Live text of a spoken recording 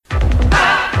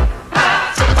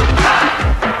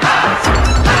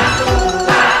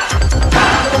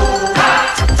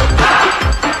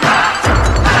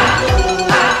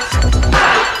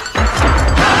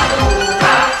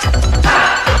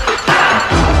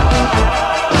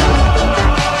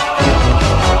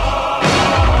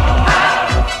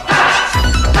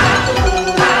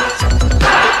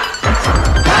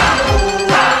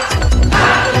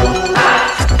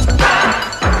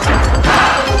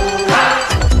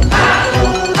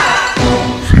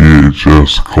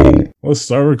Let's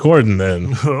start recording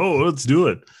then. Oh, let's do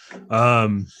it.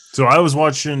 So I was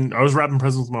wrapping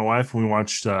presents with my wife when we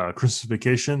watched Christmas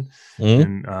Vacation,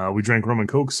 and we drank rum and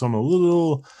coke. So I'm a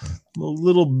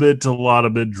lot of bit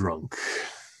drunk.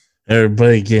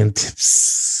 Everybody getting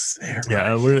tips.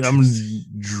 I'm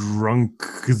drunk,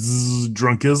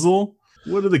 drunkizzle.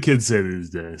 What do the kids say these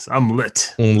days? I'm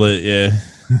lit. I'm lit, yeah.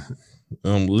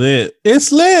 I'm lit.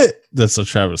 It's lit. That's what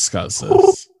Travis Scott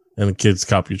says. And the kids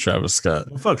copy Travis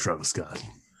Scott. Well, fuck Travis Scott.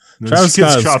 Travis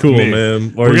Scott's cool,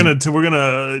 man. We're gonna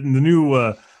the new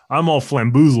I'm all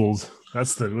flamboozled.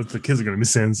 That's what the kids are gonna be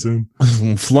saying soon.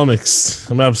 I'm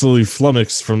flummoxed. I'm absolutely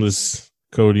flummoxed from this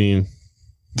codeine.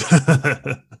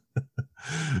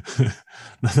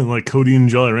 Nothing like codeine and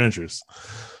Jolly Ranchers.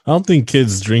 I don't think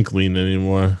kids drink lean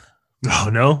anymore. Oh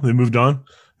no, they moved on.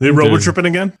 They road tripping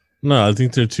again? No, I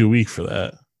think they're too weak for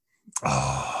that.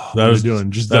 Oh, what are they doing?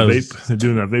 Just that vape? They're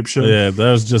doing that vape shit? Yeah,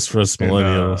 that was just for us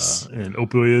millennials. And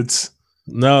opioids.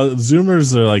 No,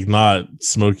 Zoomers are like not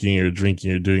smoking or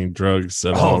drinking or doing drugs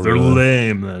at all. Oh, they're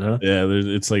lame then, huh? Yeah,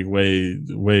 it's like way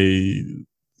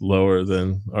lower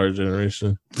than our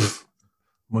generation.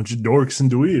 Bunch of dorks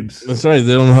and dweebs. That's right.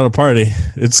 They don't know how to party.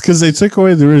 It's because they took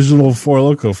away the original Four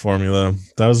Loko formula.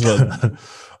 That was what...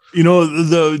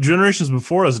 the generations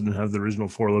before us didn't have the original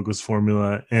Four Locos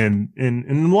formula, and in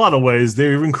a lot of ways,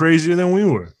 they're even crazier than we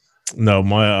were. No,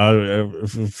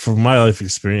 from my life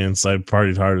experience, I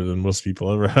partied harder than most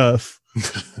people ever have,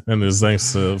 and it's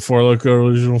thanks to Four Loko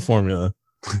original formula.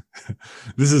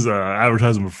 This is an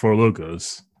advertisement for Four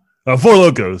Locos. Four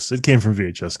Locos. It came from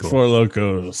VHS Gold. Four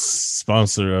Locos,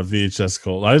 sponsor of VHS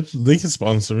Gold. They can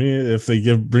sponsor me if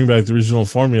they bring back the original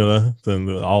formula. Then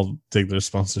I'll take their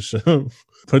sponsorship.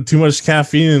 Put too much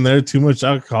caffeine in there, too much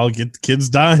alcohol, get the kids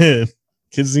dying.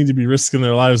 Kids need to be risking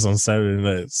their lives on Saturday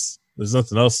nights. There's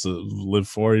nothing else to live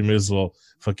for. You may as well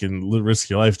fucking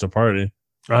risk your life to party.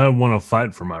 I want to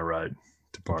fight for my right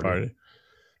to party.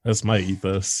 That's my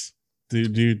ethos.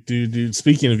 Dude.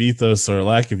 Speaking of ethos or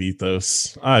lack of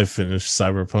ethos, I finished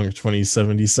Cyberpunk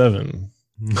 2077.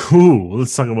 Ooh,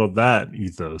 let's talk about that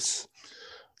ethos.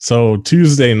 So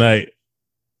Tuesday night.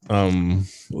 How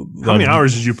many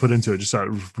hours did you put into it? Just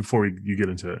before you get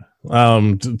into it.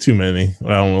 Too many. I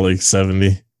don't know, like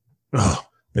 70. Oh.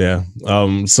 Yeah.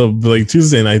 So like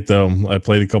Tuesday night though, I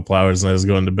played a couple hours and I was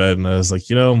going to bed and I was like,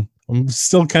 I'm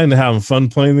still kind of having fun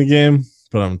playing the game,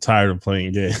 but I'm tired of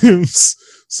playing games.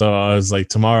 So I was like,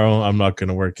 tomorrow I'm not going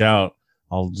to work out.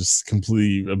 I'll just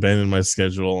completely abandon my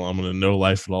schedule. I'm going to no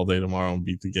life it all day tomorrow and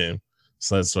beat the game.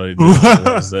 So that's what I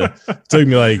did. It took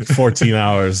me like 14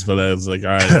 hours, but I was like, all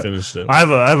right, I finished it. I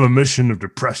have a mission of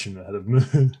depression ahead of me.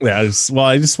 Yeah, I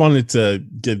just wanted to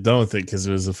get done with it because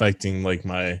it was affecting like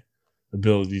my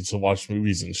ability to watch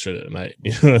movies and shit at night.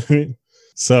 You know what I mean?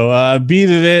 So I beat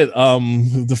it.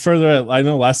 The further I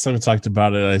know, last time we talked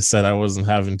about it, I said I wasn't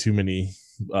having too many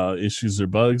issues or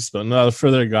bugs, but no, the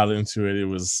further I got into it, it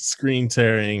was screen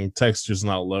tearing, textures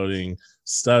not loading,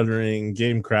 stuttering,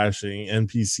 game crashing,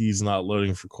 NPCs not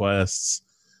loading for quests,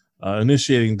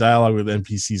 initiating dialogue with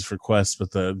NPCs for quests, but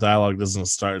the dialogue doesn't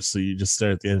start, so you just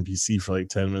stare at the NPC for like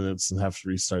 10 minutes and have to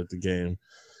restart the game.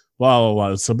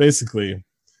 Blah. So basically,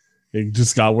 it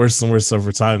just got worse and worse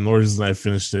over time. The reason I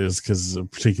finished it is because of a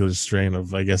particular strain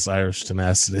of, I guess, Irish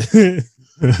tenacity.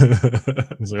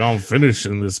 It's like, I'm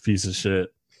finishing this piece of shit.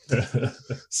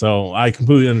 So I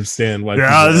completely understand why.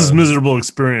 Yeah, this is a miserable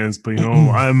experience, but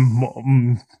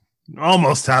I'm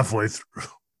almost halfway through.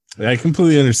 I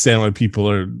completely understand why people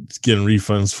are getting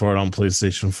refunds for it on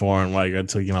PlayStation 4 and why I got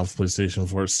taken off the PlayStation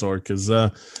 4 store because,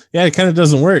 it kind of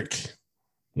doesn't work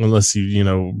unless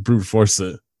you brute force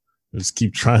it. Just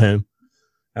keep trying.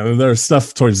 I mean, there's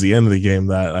stuff towards the end of the game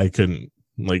that I couldn't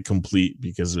complete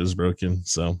because it was broken.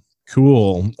 So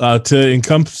cool. To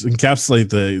encapsulate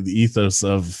the ethos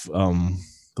of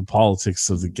the politics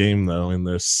of the game, though, in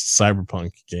this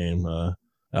Cyberpunk game,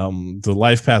 the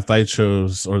life path I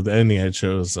chose, or the ending I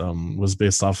chose, was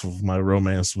based off of my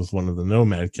romance with one of the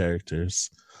Nomad characters.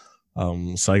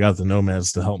 So I got the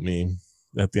Nomads to help me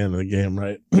at the end of the game,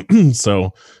 right?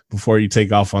 So before you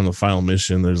take off on the final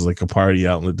mission, there's like a party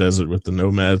out in the desert with the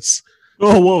Nomads.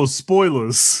 Oh, whoa,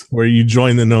 spoilers. Where you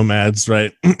join the Nomads,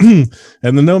 right? And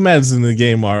the Nomads in the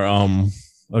game are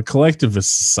a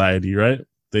collectivist society, right?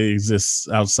 They exist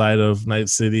outside of Night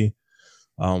City.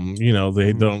 They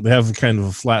have a kind of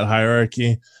a flat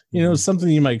hierarchy. Something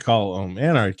you might call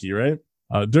anarchy, right?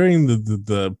 During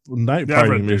the night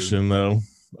party mission, though,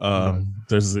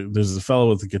 there's a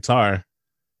fellow with a guitar,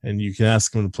 and you can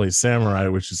ask him to play Samurai,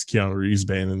 which is Keanu Reeves'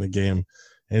 band in the game,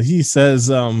 and he says,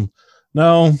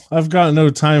 "No, I've got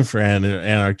no time for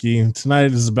anarchy.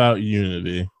 Tonight is about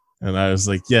unity." And I was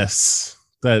like, yes,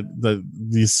 that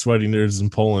these sweaty nerds in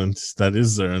Poland, that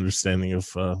is their understanding of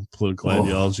political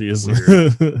ideology, isn't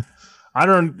it? I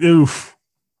don't. Oof.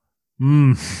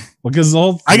 Because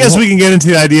I guess we can get into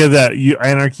the idea that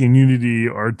anarchy and unity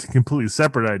are completely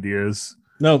separate ideas.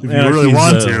 Nope, if you really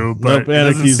want to, but it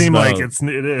doesn't seem like it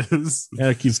is.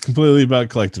 Anarchy's completely about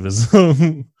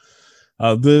collectivism.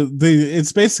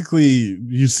 It's basically,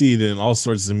 you see it in all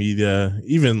sorts of media,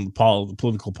 even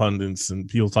political pundits and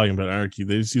people talking about anarchy.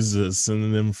 They just use it as a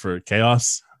synonym for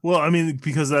chaos. Well, I mean,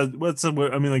 because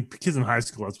like kids in high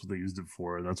school, that's what they used it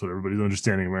for, and that's what everybody's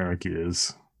understanding of anarchy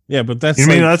is. Yeah, but that's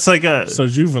that's like so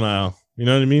juvenile. You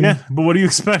know what I mean? Yeah, but what do you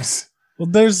expect?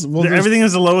 There's everything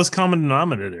is the lowest common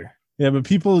denominator. Yeah, but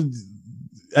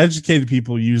educated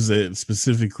people use it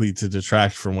specifically to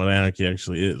detract from what anarchy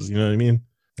actually is. You know what I mean?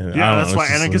 And that's why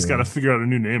anarchists got to figure out a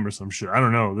new name or some shit. I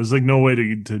don't know. There's like no way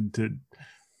to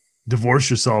divorce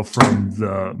yourself from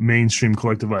the mainstream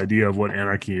collective idea of what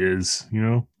anarchy is. You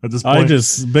know, at this point,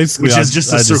 which is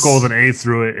just a circle with an A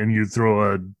through it, and you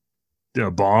throw a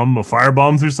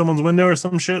firebomb through someone's window or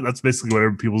some shit. That's basically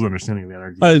what people's understanding of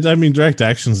anarchy. I mean, direct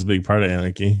action is a big part of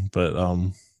anarchy, but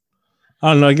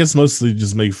I don't know. I guess mostly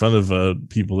just make fun of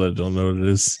people that don't know what it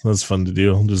is. That's fun to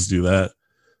do. I'll just do that.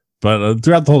 But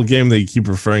throughout the whole game, they keep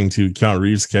referring to Keanu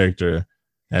Reeves' character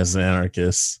as an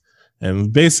anarchist,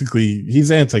 and basically he's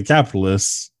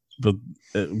anti-capitalist, but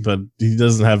he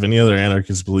doesn't have any other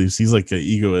anarchist beliefs. He's like an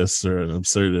egoist or an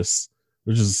absurdist,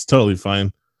 which is totally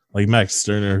fine. Like Max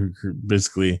Stirner, who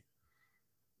basically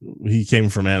he came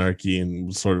from anarchy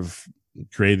and sort of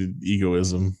created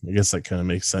egoism. I guess that kind of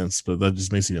makes sense, but that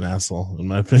just makes you an asshole, in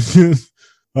my opinion.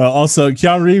 Also,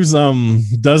 Keanu Reeves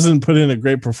doesn't put in a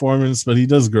great performance, but he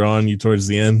does grow on you towards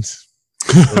the end.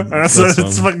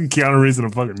 That's fucking Keanu Reeves in a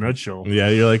fucking nutshell. Yeah,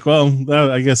 you're like, well,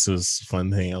 I guess it was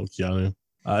fun to hang out with Keanu.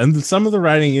 And some of the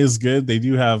writing is good. They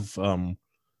do have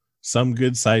some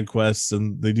good side quests,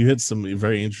 and they do hit some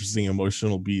very interesting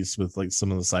emotional beats with like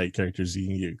some of the side characters you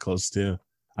can get close to.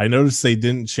 I noticed they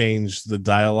didn't change the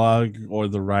dialogue or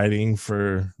the writing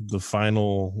for the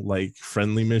final like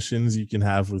friendly missions you can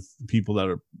have with people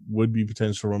that would be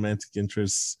potential romantic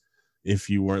interests if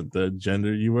you weren't the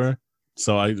gender you were.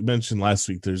 So I mentioned last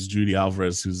week there's Judy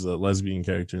Alvarez, who's a lesbian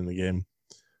character in the game,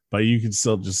 but you can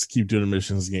still just keep doing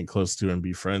missions and get close to her and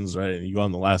be friends, right? And you go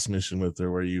on the last mission with her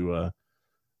where you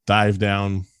dive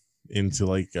down into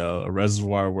like a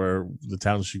reservoir where the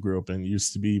town she grew up in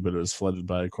used to be, but it was flooded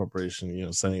by a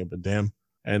corporation, setting up a dam.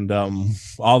 And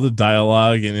all the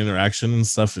dialogue and interaction and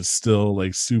stuff is still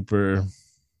like super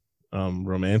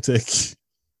romantic,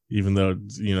 even though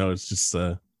it's just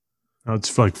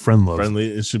it's like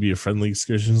friendly. It should be a friendly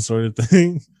excursion sort of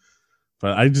thing.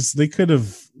 But they could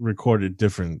have recorded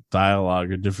different dialogue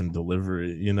or different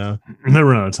delivery, They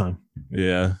run out of time.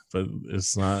 Yeah, but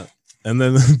it's not. And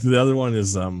then the other one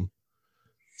is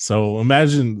so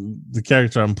imagine the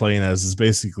character I'm playing as is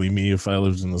basically me if I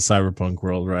lived in the cyberpunk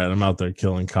world, right? I'm out there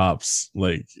killing cops,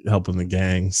 like helping the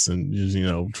gangs and just,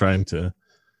 trying to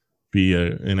be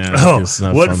an anarchist.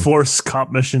 What force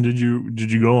cop mission did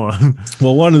you go on?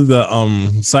 Well, one of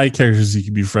the side characters you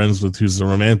can be friends with, who's the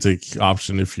romantic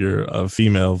option if you're a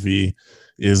female V,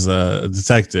 is a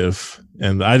detective.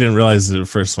 And I didn't realize it at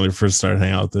first when I first started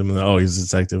hanging out with him. And he's a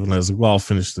detective. And I was like, well, I'll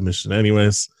finish the mission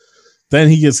anyways. Then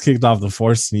he gets kicked off the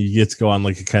force and you get to go on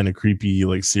like a kind of creepy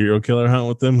like serial killer hunt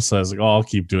with him. So I was like, I'll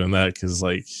keep doing that because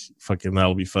like fucking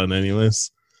that'll be fun anyways.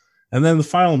 And then the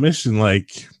final mission,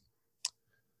 like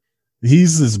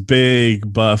he's this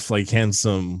big, buff, like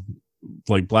handsome,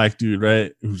 like black dude,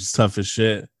 right? Who's tough as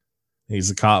shit. He's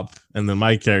a cop. And then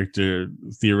my character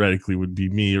theoretically would be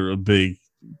me, or a big,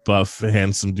 buff,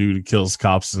 handsome dude who kills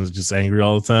cops and is just angry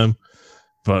all the time.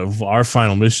 But our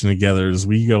final mission together is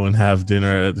we go and have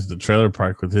dinner at the trailer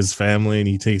park with his family, and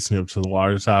he takes me up to the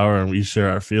water tower and we share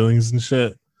our feelings and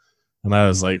shit. And I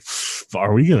was like,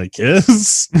 are we gonna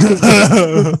kiss?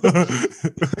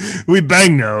 We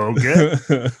bang now, okay?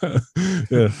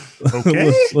 Yeah.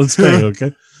 Okay. Let's bang,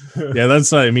 okay? Yeah,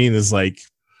 that's what I mean, is like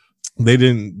they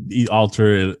didn't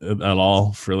alter it at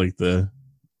all for like the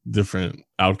different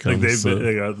outcomes. Like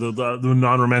the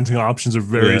non-romantic options are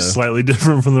very slightly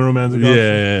different from the romantic options.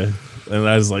 Yeah. And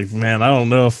I was like, man, I don't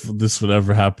know if this would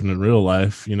ever happen in real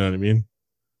life. You know what I mean?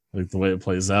 Like the way it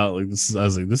plays out. Like this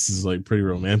is like pretty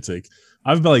romantic.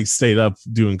 I've like stayed up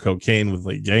doing cocaine with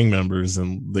like gang members,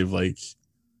 and they've like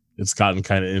it's gotten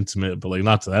kind of intimate, but like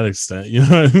not to that extent. You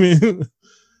know what I mean?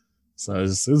 So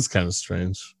it's kind of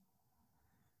strange.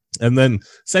 And then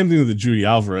same thing with the Judy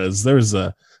Alvarez. There's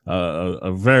a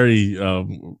a very a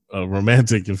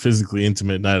romantic and physically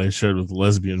intimate night I shared with a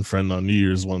lesbian friend on New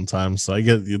Year's one time. So I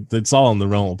get it's all in the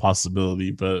realm of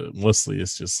possibility, but mostly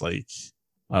it's just like,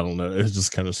 I don't know. It's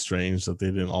just kind of strange that they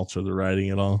didn't alter the writing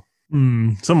at all.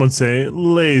 Some would say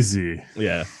lazy.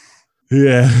 Yeah.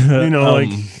 Yeah. Like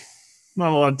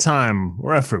not a lot of time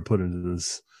or effort put into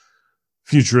this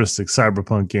futuristic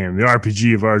cyberpunk game, the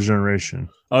RPG of our generation.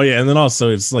 Oh yeah, and then also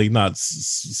it's like not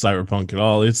cyberpunk at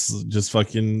all. It's just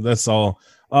fucking. That's all.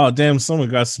 Oh damn! Someone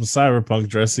got some cyberpunk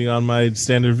dressing on my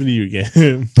standard video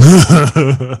game.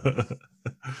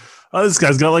 Oh, this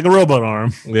guy's got like a robot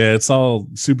arm. Yeah, it's all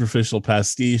superficial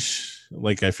pastiche,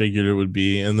 like I figured it would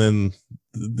be. And then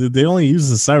they only use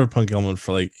the cyberpunk element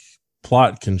for like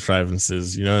plot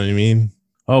contrivances. You know what I mean?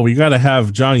 Oh, we got to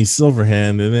have Johnny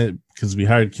Silverhand in it because we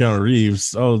hired Keanu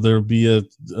Reeves. Oh, there'll be a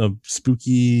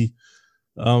spooky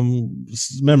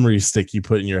memory stick you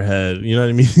put in your head. You know what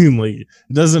I mean? Like,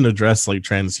 it doesn't address like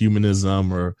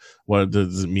transhumanism or what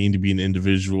does it mean to be an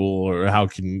individual or how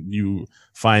can you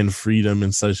find freedom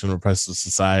in such an oppressive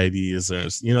society. Is there,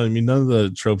 you know what I mean? None of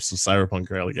the tropes of cyberpunk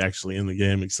are like actually in the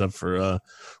game except for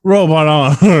robot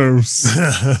arms,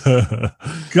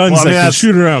 guns that can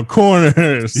shoot around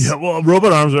corners. Yeah, well,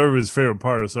 robot arms are everybody's favorite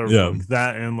part of cyberpunk. Yeah.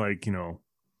 That and like,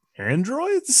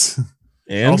 androids.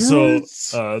 Also,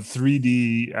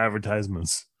 3D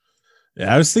advertisements.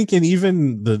 Yeah, I was thinking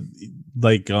even the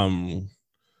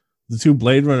two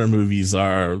Blade Runner movies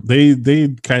they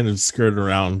kind of skirt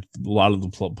around a lot of the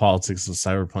politics of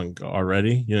cyberpunk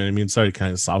already. You know what I mean? Sorry,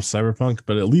 kind of soft cyberpunk,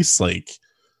 but at least like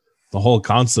the whole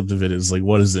concept of it is like,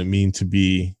 what does it mean to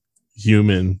be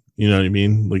human? You know what I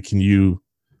mean? Like,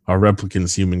 are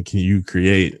replicants human? Can you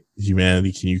create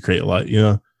humanity? Can you create a lot? You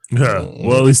know? Yeah.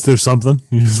 Well, at least there's something.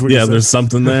 Yeah, there's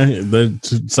something there. The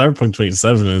Cyberpunk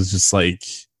 27 is just like,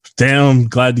 damn,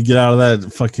 glad to get out of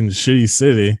that fucking shitty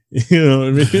city. You know what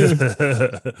I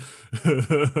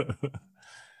mean?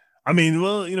 I mean,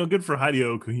 well, good for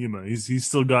Hideo Kojima. He's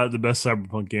still got the best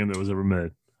cyberpunk game that was ever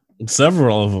made.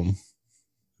 Several of them.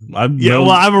 I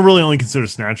haven't really only considered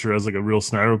Snatcher as like a real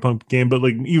cyberpunk game, but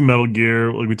like even Metal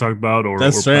Gear, like we talked about, or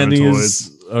Death Stranding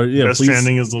is, Death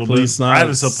Stranding is a little bit. Not. I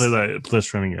haven't still played that Death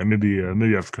Stranding yet.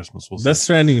 Maybe after Christmas we'll see. Death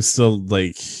Stranding is still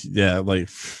like,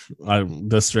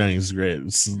 Death Stranding is great.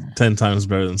 It's 10 times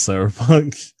better than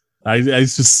Cyberpunk. I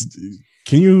just,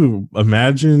 can you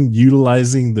imagine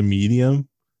utilizing the medium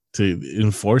to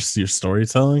enforce your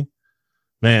storytelling?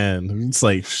 Man, it's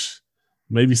like.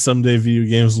 Maybe someday video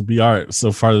games will be art.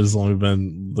 So far, there's only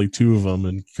been like 2 of them,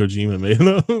 and Kojima made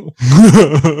them.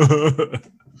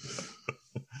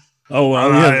 Oh,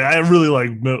 well, I really like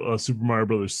Super Mario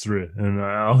Brothers 3, and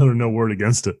I'll have no word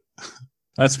against it.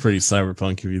 That's pretty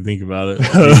cyberpunk if you think about it.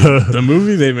 The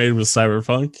movie they made was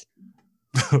cyberpunk.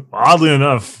 Oddly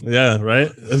enough. Yeah, right?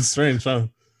 It's strange, huh?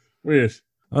 Weird.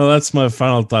 Oh, that's my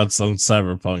final thoughts on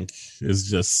cyberpunk. Is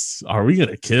just, are we going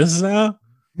to kiss now?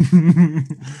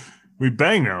 We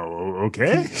bang now,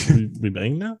 okay? we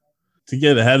bang now? To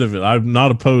get ahead of it, I'm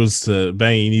not opposed to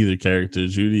banging either character,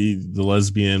 Judy, the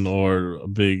lesbian, or a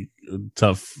big,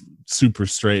 tough, super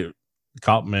straight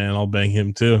cop man. I'll bang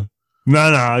him too.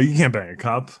 No, you can't bang a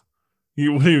cop.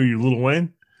 What are you, Lil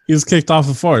Wayne? He was kicked off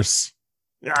the force.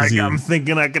 I'm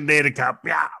thinking I could date a cop.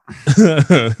 Yeah.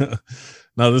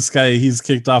 No, this guy, he's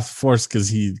kicked off the force because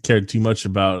he cared too much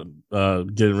about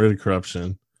getting rid of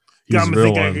corruption. Got me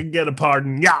thinking I could get a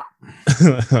pardon. Yeah.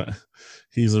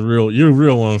 You're a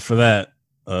real one for that,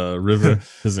 River.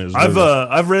 His name's River.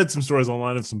 I've read some stories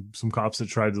online of some cops that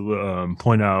tried to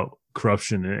point out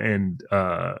corruption, and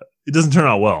it doesn't turn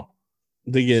out well.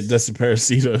 They get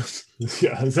desaparecido.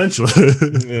 Yeah, essentially.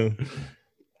 Yeah.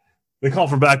 They call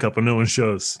for backup and no one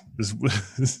shows. Is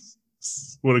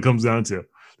what it comes down to.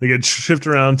 They get shifted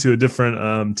around to a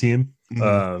different team.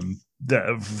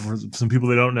 That for some people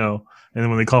they don't know. And then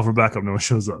when they call for backup, no one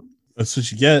shows up. That's what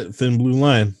you get. Thin blue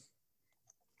line.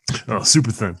 Oh,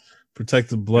 super thin. Protect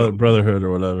the brotherhood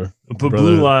or whatever. But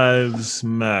blue lives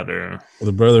matter.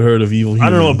 The brotherhood of evil humans. I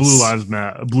don't know what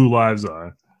blue lives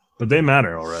are, but they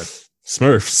matter, all right.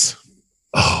 Smurfs.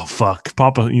 Oh, fuck.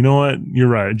 Papa, you know what? You're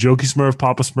right. Jokey Smurf,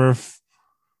 Papa Smurf.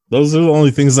 Those are the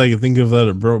only things I can think of that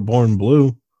are born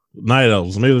blue. Night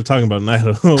elves. Maybe they're talking about night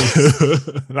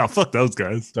elves. No, fuck those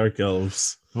guys. Dark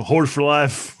elves. Horde for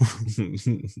life.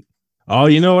 Oh,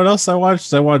 you know what else I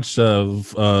watched? I watched Rise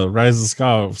of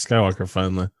Skywalker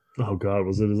finally. Oh God,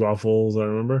 was it as awful as I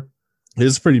remember?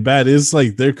 It's pretty bad. It's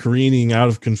like they're careening out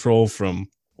of control from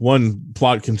one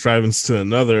plot contrivance to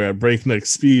another at breakneck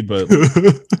speed, but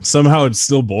somehow it's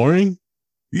still boring.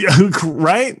 Yeah,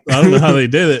 right. I don't know how they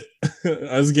did it.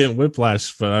 I was getting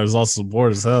whiplash, but I was also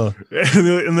bored as hell.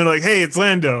 And they're like, "Hey, it's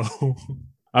Lando."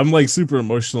 I'm like super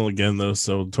emotional again though,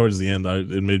 so towards the end,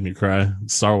 it made me cry.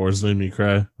 Star Wars made me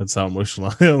cry. That's how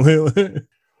emotional I am.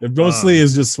 It mostly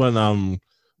is just when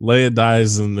Leia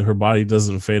dies and her body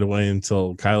doesn't fade away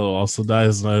until Kylo also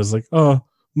dies, and I was like, oh,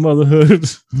 motherhood.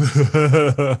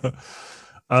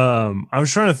 I was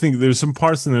trying to think. There's some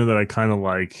parts in there that I kind of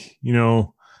like.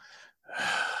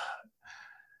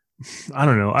 I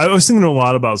don't know. I was thinking a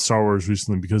lot about Star Wars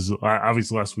recently because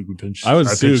obviously last week we pitched. I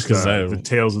was too because the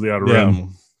Tales of the Outer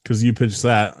Rim. Because you pitched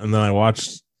that, and then I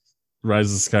watched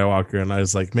Rise of Skywalker, and I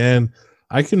was like, man,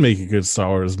 I can make a good Star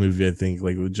Wars movie. I think,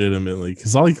 like, legitimately,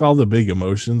 because all the big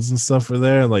emotions and stuff are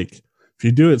there. Like, if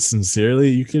you do it sincerely,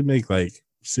 you can make like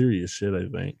serious shit. I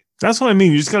think that's what I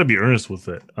mean. You just got to be earnest with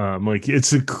it. Like,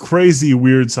 it's a crazy,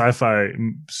 weird sci-fi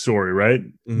story, right?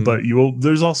 Mm-hmm. But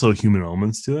there's also human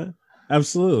elements to it.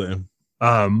 Absolutely.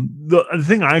 The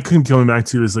thing I couldn't coming back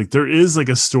to is like there is like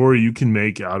a story you can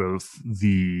make out of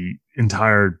the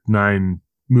entire 9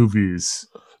 movies.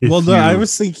 I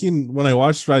was thinking when I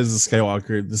watched Rise of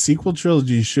Skywalker, the sequel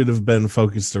trilogy should have been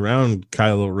focused around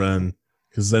Kylo Ren,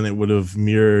 because then it would have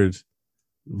mirrored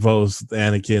both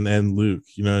Anakin and Luke.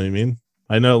 You know what I mean?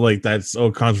 I know, like, that's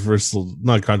controversial,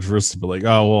 not controversial, but like,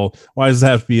 oh well, why does it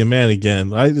have to be a man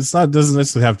again? Doesn't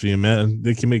necessarily have to be a man.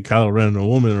 They can make Kylo Ren a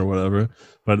woman or whatever.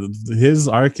 But his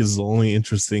arc is the only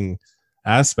interesting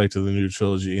aspect of the new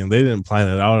trilogy, and they didn't plan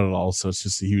it out at all, so it's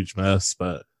just a huge mess.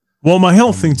 But my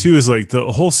whole thing too is like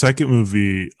the whole second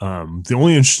movie. The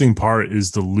only interesting part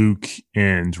is the Luke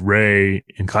and Rey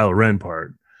and Kylo Ren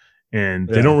part, and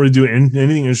they don't really do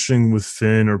anything interesting with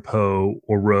Finn or Poe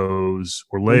or Rose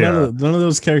or Leia. None of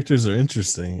those characters are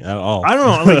interesting at all. I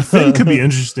don't know. Like Finn could be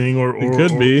interesting, or he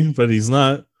could be, but he's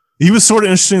not. He was sort of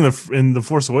interesting in the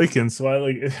Force Awakens, so I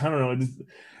don't know.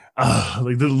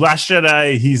 Like the Last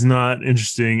Jedi, he's not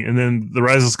interesting, and then the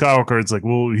Rise of Skywalker, it's like,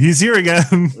 well, he's here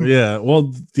again. Yeah,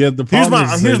 well, yeah. The problem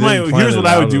here's what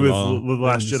I would do with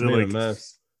Last Jedi. Like,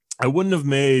 I wouldn't have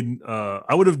made.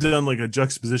 I would have done like a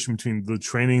juxtaposition between the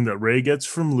training that Rey gets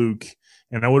from Luke,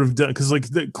 and I would have done because like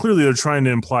clearly they're trying to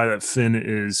imply that Finn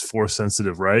is Force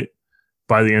sensitive, right?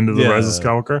 By the end of the Rise of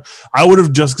Skywalker, I would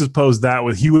have juxtaposed that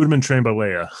with he would have been trained by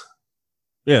Leia.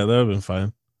 Yeah, that would have been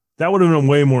fine. That would have been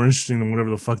way more interesting than whatever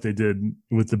the fuck they did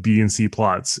with the B and C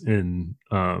plots in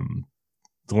The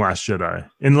Last Jedi.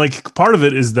 And like part of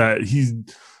it is that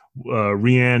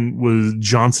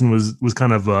Johnson was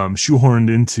kind of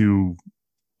shoehorned into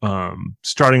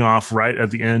starting off right at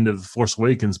the end of Force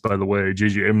Awakens. By the way,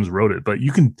 J.J. Abrams wrote it, but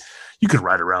you could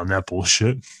write around that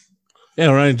bullshit. Yeah,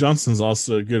 Rian Johnson's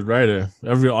also a good writer.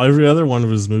 Every other one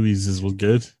of his movies is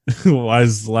good. Why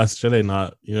is The Last Jedi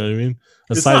not? You know what I mean?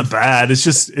 It's not bad.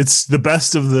 It's the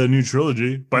best of the new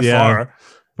trilogy by far.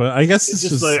 But I guess it's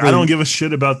just like I don't give a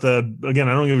shit about I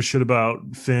don't give a shit about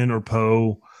Finn or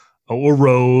Poe or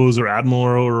Rose or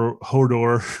Admiral or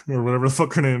Hodor or whatever the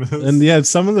fuck her name is. And yeah,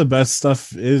 some of the best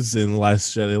stuff is in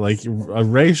Last Jedi. Like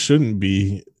Rey shouldn't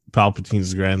be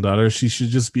Palpatine's granddaughter. She should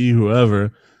just be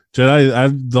whoever.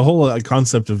 Jedi, the whole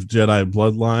concept of Jedi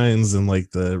bloodlines and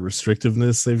like the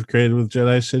restrictiveness they've created with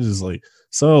Jedi shit is like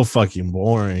so fucking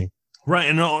boring.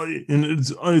 Right, and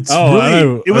it's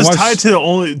really it was tied to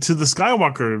the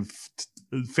Skywalker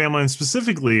family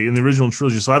specifically in the original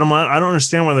trilogy. So I don't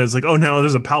understand why there's like, oh, now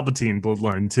there's a Palpatine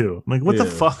bloodline too. I'm like, what the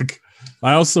fuck?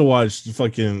 I also watched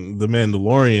fucking The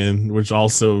Mandalorian, which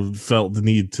also felt the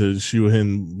need to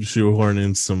shoehorn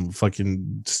in some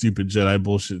fucking stupid Jedi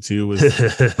bullshit too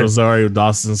with Rosario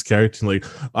Dawson's character. Like,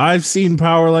 I've seen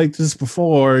power like this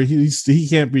before. He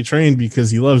can't be trained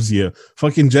because he loves you.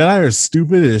 Fucking Jedi are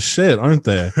stupid as shit, aren't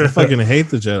they? I fucking hate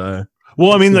the Jedi.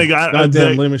 Well, I mean, like,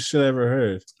 goddamn lamest shit I ever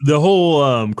heard. The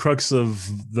whole crux of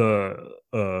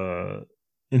the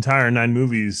entire 9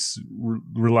 movies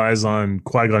relies on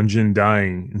Qui-Gon Jinn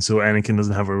dying, and so Anakin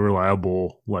doesn't have a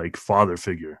reliable like father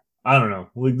figure. I don't know.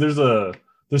 Like, there's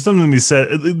something to be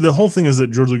said. The whole thing is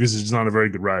that George Lucas is not a very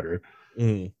good writer,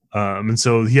 and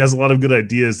so he has a lot of good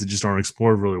ideas that just aren't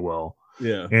explored really well.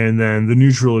 Yeah, and then the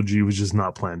new trilogy was just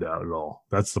not planned out at all.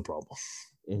 That's the problem.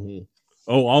 Mm-hmm.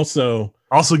 Oh, also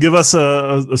give us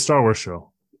a Star Wars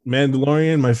show.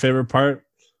 Mandalorian, my favorite part.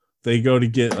 They go to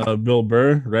get Bill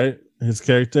Burr, right? His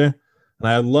character, and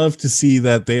I'd love to see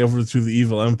that they overthrew the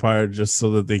evil empire just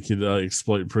so that they could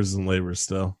exploit prison labor.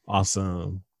 Still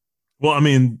awesome. Well, I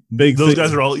mean, those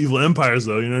guys are all evil empires,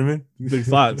 though. You know what I mean?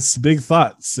 Big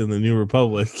thoughts in the New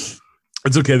Republic.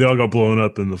 It's okay. They all got blown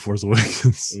up in the Force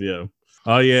Awakens. Yeah.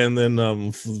 Oh yeah, and then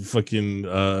fucking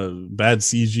bad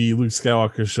CG Luke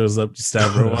Skywalker shows up to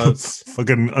stab robots.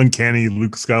 Fucking uncanny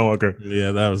Luke Skywalker.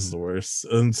 Yeah, that was the worst.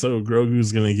 And so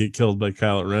Grogu's gonna get killed by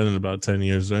Kylo Ren in about 10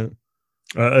 years, right?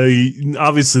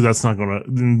 Obviously, that's not gonna.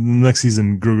 Next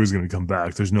season, Grogu's gonna come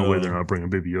back. There's no way they're not bringing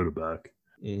Baby Yoda back.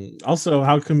 Also,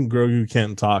 how come Grogu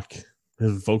can't talk?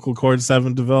 His vocal cords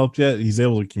haven't developed yet. He's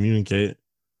able to communicate.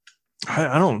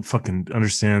 I don't fucking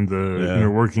understand the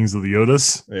inner workings of the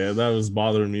Yodas. Yeah, that was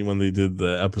bothering me when they did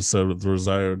the episode with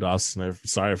Rosario Dawson. I'm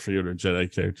sorry for your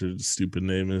Jedi character, stupid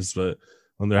name is, but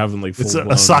when they're having like it's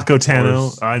Ahsoka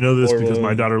Tano. I know this because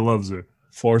my daughter loves her.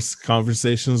 Forced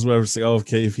conversations, whatever. It's like, oh,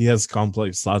 okay, if he has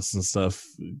complex thoughts and stuff,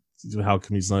 how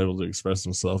come he's not able to express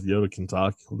himself? Yoda can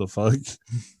talk. What the fuck?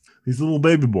 He's a little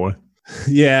baby boy.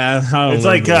 Yeah, it's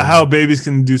like how babies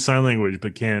can do sign language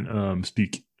but can't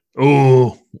speak.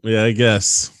 Oh, yeah, I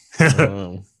guess.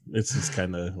 It's just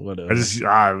kind of whatever.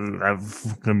 I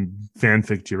fucking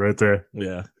fanficked you right there.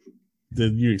 Yeah,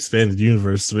 you expanded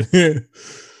universe.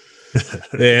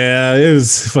 Yeah, it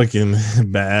was fucking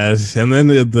bad. And then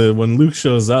when Luke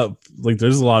shows up, like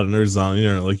there's a lot of nerds on the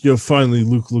internet, like, yo, finally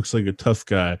Luke looks like a tough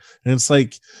guy. And it's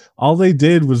like all they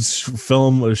did was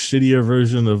film a shittier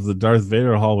version of the Darth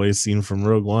Vader hallway scene from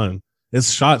Rogue One. It's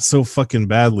shot so fucking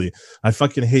badly. I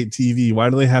fucking hate TV. Why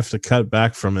do they have to cut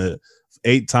back from it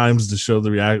 8 times to show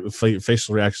the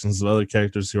facial reactions of other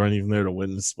characters who aren't even there to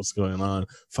witness what's going on?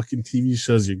 Fucking TV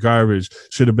shows you garbage.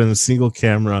 Should have been a single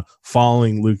camera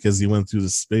following Luke as he went through the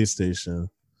space station.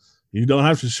 You don't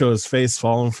have to show his face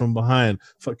following from behind.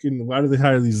 Fucking, why do they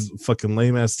hire these fucking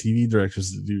lame ass TV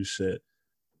directors to do shit?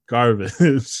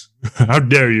 Garbage. How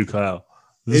dare you, Kyle?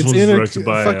 This one's directed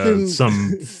by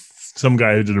some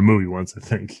guy who did a movie once, I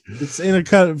think. It's in a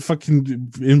cut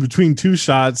fucking in between 2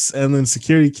 shots and then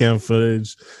security cam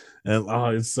footage. And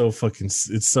it's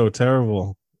so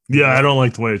terrible. Yeah, I don't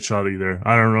like the way it's shot either.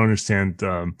 I don't understand.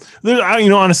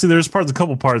 Honestly, there's a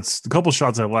couple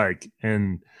shots I like,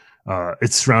 and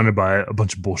it's surrounded by a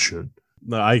bunch of bullshit.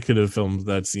 No, I could have filmed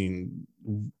that scene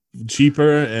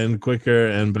cheaper and quicker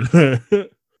and better.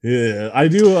 Yeah, I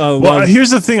do. Here's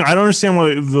the thing. I don't understand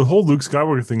why the whole Luke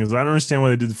Skywalker thing is. I don't understand why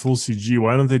they did the full CG.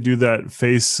 Why don't they do that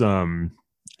face?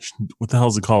 What the hell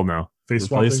is it called now? Face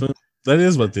replacement. That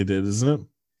is what they did, isn't it?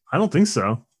 I don't think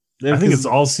so. Yeah, I think it's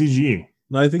all CG.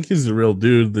 No, I think he's a real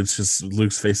dude. That's just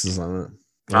Luke's faces on it.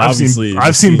 I've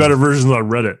seen better versions on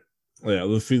Reddit. Yeah,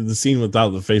 the scene without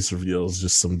the face reveal is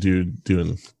just some dude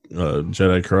doing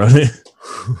Jedi karate.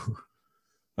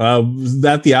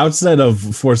 At the outset of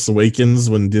Force Awakens,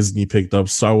 when Disney picked up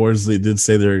Star Wars, they did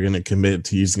say they were going to commit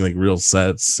to using like real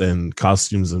sets and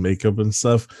costumes and makeup and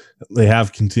stuff. They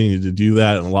have continued to do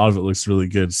that, and a lot of it looks really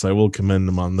good. So I will commend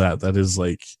them on that. That is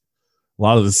like a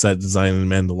lot of the set design in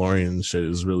Mandalorian and shit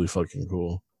is really fucking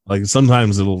cool. Like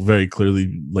sometimes it'll very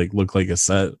clearly like look like a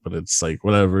set, but it's like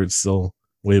whatever. It's still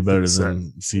way better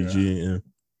than CG. Yeah.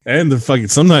 And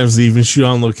sometimes they even shoot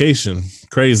on location.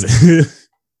 Crazy.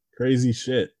 Crazy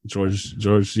shit, George.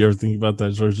 You ever think about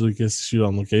that? George Lucas shoot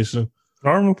on location.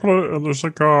 I'm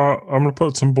gonna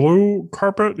put some blue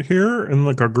carpet here and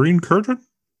like a green curtain.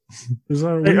 Is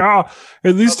that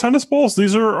these tennis balls?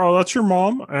 These are that's your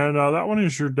mom, and that one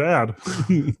is your dad.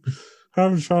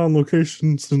 Haven't shot on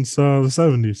location since the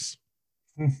 70s.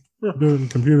 We're doing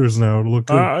computers now to look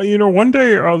good. One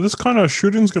day this kind of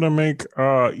shooting's gonna make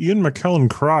Ian McKellen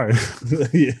cry.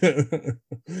 Yeah,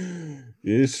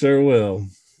 it sure will.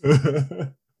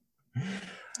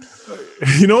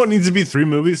 You know what needs to be 3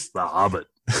 movies? The Hobbit.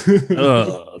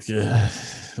 Oh, yeah.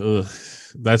 Ugh.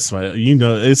 That's why,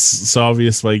 it's so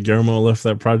obvious why Guillermo left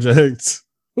that project.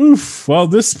 Oof. Well,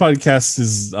 this podcast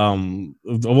is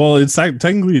it's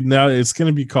technically now it's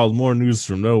going to be called More News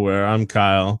from Nowhere. I'm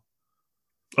Kyle.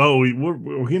 Oh, we're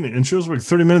getting the intros. We're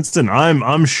 30 minutes in.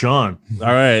 I'm Sean. All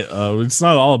right. It's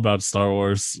not all about Star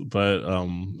Wars, but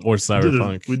or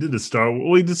Cyberpunk. We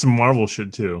did some Marvel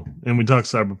shit too, and we talked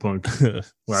Cyberpunk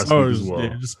last week as well.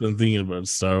 Yeah, I've just been thinking about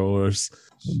Star Wars.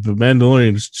 The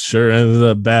Mandalorian sure ended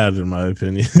up bad, in my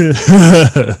opinion.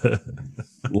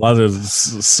 A lot of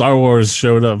Star Wars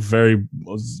showed up very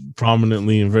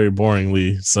prominently and very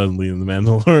boringly suddenly in The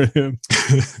Mandalorian.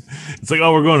 It's like,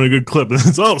 oh, we're going to a good clip.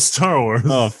 It's Star Wars.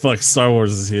 Oh, fuck, Star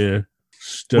Wars is here.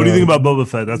 What do you think about Boba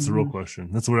Fett? That's the real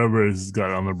question. That's what everybody's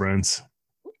got on their brains.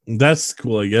 That's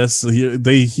cool, I guess.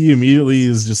 He immediately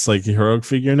is just like a heroic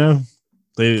figure now.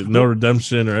 No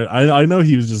redemption, or I know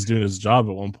he was just doing his job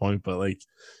at one point, but like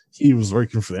he was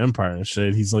working for the Empire and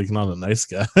shit. He's like not a nice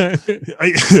guy.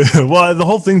 Well, the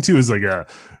whole thing too is like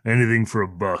anything for a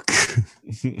buck.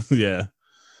 Yeah.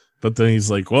 But then he's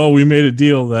like, well, we made a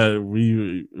deal that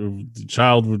the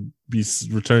child would be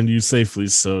returned to you safely.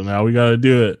 So now we got to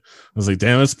do it. I was like,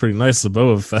 damn, that's pretty nice of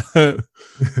Boba Fett.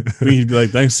 He'd be like,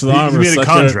 thanks for the armor. He made a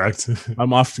contract.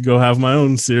 I'm off to go have my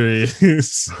own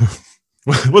series.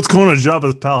 What's going on at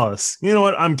Jabba's palace? You know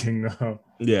what? I'm king now.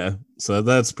 Yeah. So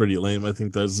that's pretty lame. I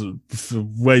think that's a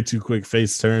way too quick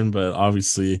face turn, but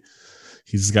obviously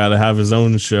he's got to have his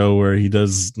own show where he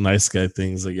does nice guy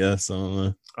things, I guess. I don't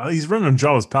know. He's running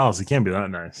Jabba's palace. He can't be that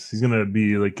nice. He's gonna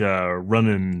be like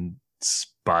running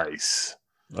spice.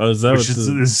 Oh, is that which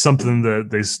is something that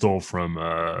they stole from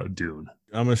Dune?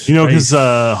 Because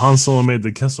Han Solo made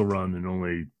the Kessel Run in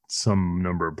only some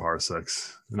number of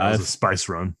parsecs. And that was a spice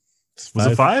run. Was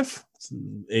it 5?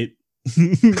 8.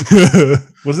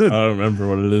 Was it? I don't remember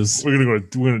what it is. We're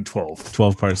gonna 12.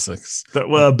 12 parsecs.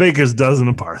 Baker's dozen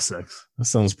of parsecs. That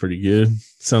sounds pretty good.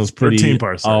 Sounds pretty 13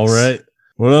 parsecs. All right.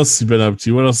 What else have you been up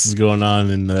to? What else is going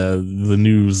on in the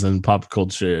news and pop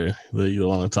culture that you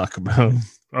want to talk about?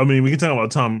 I mean, we can talk about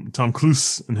Tom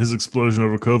Cruise and his explosion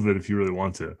over COVID if you really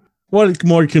want to. What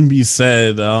more can be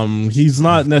said? He's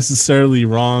not necessarily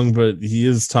wrong, but he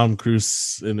is Tom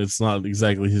Cruise, and it's not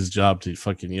exactly his job to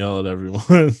fucking yell at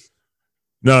everyone.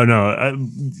 No.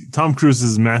 Tom Cruise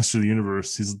is master of the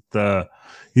universe.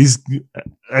 He's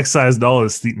excised all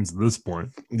his thetans at this point.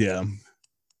 Yeah.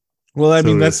 Well, I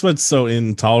mean, that's what's so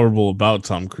intolerable about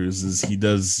Tom Cruise is he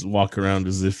does walk around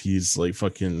as if he's like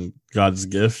fucking God's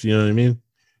gift. You know what I mean?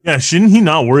 Yeah. Shouldn't he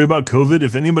not worry about COVID?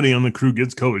 If anybody on the crew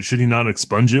gets COVID, should he not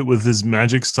expunge it with his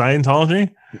magic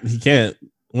Scientology? He can't.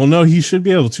 Well, no, he should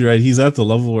be able to, right? He's at the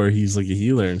level where he's like a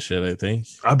healer and shit, I think.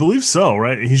 I believe so,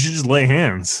 right? He should just lay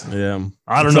hands. Yeah.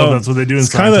 I don't know if that's what they do in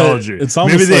Scientology.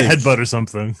 Maybe they headbutt or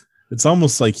something. It's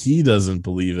almost like he doesn't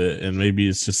believe it, and maybe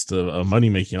it's just a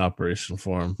money-making operation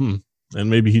for him. And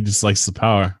maybe he just likes the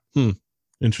power.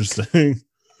 Interesting.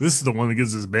 This is the one that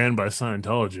gets us banned by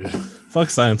Scientology. Fuck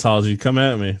Scientology. Come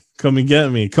at me. Come and get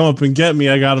me. Come up and get me.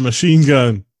 I got a machine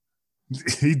gun.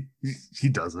 He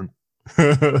doesn't.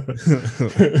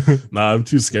 Nah, I'm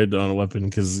too scared to own a weapon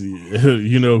because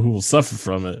you know who will suffer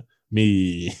from it.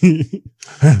 Me.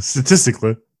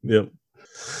 Statistically. Yep.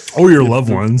 Or your loved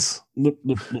ones.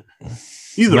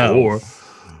 Either or.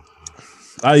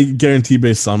 I guarantee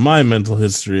based on my mental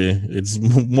history, it's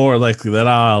more likely that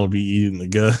I'll be eating the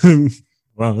gun.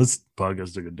 Wow, this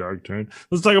podcast took a dark turn.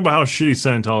 Let's talk about how shitty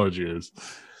Scientology is.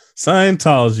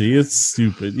 Scientology, it's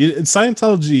stupid.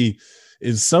 Scientology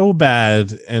is so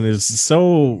bad and is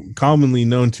so commonly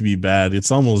known to be bad.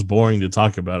 It's almost boring to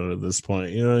talk about it at this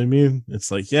point. You know what I mean?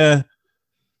 It's like, yeah,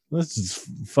 let's just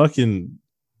fucking...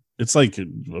 It's like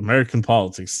American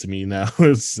politics to me now.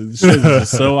 It's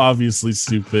just so obviously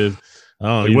stupid. I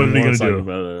don't even want to talk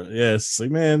about it. Yeah, it's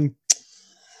like, man,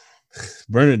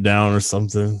 burn it down or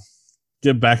something.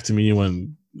 Get back to me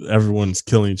when everyone's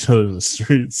killing each other in the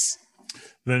streets.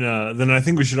 Then I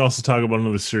think we should also talk about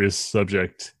another serious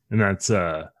subject, and that's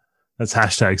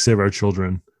hashtag Save Our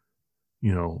Children.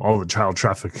 You know, all the child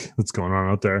traffic that's going on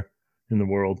out there in the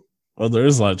world. Well, there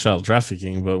is a lot of child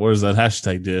trafficking, but what does that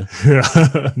hashtag do?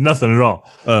 Yeah, nothing at all.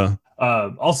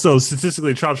 Also,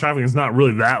 statistically, child trafficking is not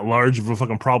really that large of a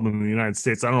fucking problem in the United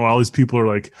States. I don't know why all these people are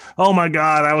like, oh my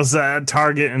God, I was at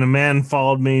Target and a man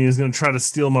followed me. He's going to try to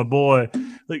steal my boy.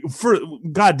 Like, for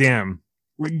goddamn,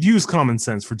 use common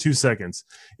sense for 2 seconds.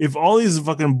 If all these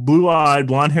fucking blue-eyed,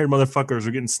 blonde-haired motherfuckers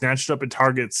are getting snatched up at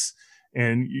Targets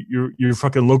and your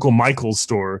fucking local Michael's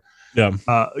store, yeah,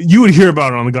 you would hear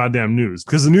about it on the goddamn news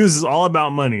because the news is all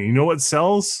about money. You know what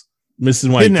sells?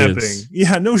 Missing white kids.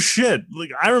 Yeah, no shit.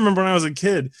 Like, I remember when I was a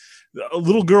kid, a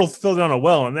little girl fell down a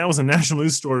well, and that was a national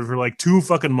news story for like 2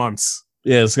 fucking months.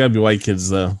 Yeah, it's gotta be white kids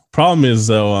though. Problem is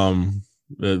though,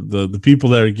 the people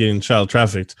that are getting child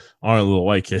trafficked aren't little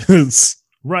white kids.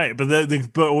 Right, but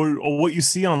what you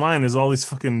see online is all these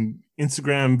fucking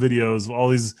Instagram videos of all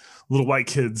these little white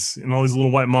kids and all these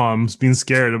little white moms being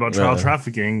scared about child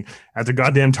trafficking at their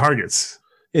goddamn Targets.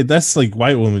 Yeah, that's like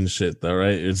white woman shit though,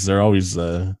 right? They're always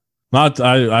so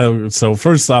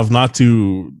first off, not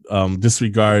to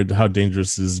disregard how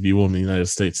dangerous it is to be a woman in the United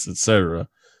States, etc.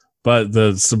 But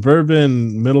the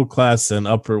suburban middle class and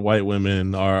upper white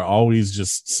women are always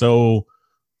just so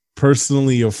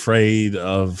personally afraid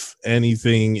of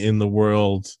anything in the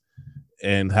world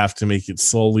and have to make it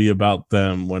solely about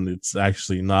them when it's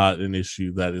actually not an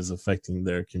issue that is affecting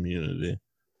their community.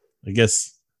 I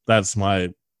guess that's my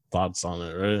thoughts on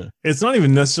it, right? It's not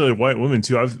even necessarily white women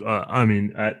too. I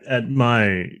mean, at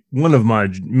my one of my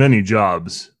many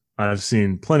jobs, I've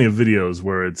seen plenty of videos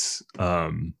where it's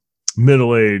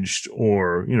middle-aged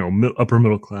or upper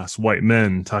middle class white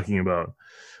men talking about,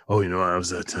 oh, I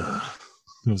was at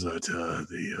It was at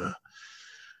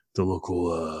the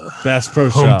local Bass Pro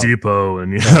Home Shop. Depot,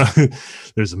 and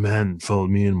there's a man that followed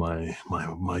me and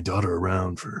my daughter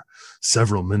around for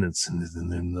several minutes, and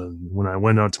then when I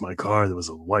went out to my car, there was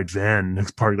a white van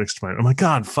parked next to I'm like,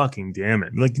 God fucking damn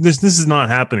it! Like this is not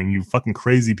happening, you fucking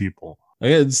crazy people.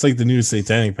 It's like the new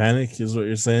Satanic Panic, is what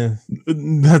you're saying.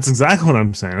 That's exactly what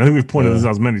I'm saying. I think we've pointed this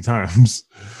out many times.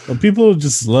 Well, people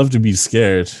just love to be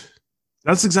scared.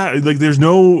 That's exactly like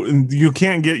you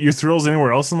can't get your thrills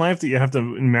anywhere else in life that you have to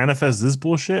manifest this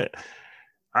bullshit.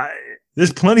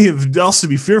 There's plenty of else to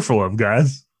be fearful of,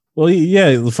 guys. Well, yeah,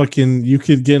 you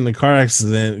could get in a car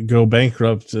accident, go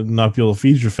bankrupt, and not be able to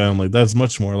feed your family. That's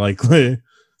much more likely.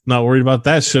 Not worried about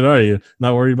that shit, are you?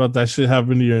 Not worried about that shit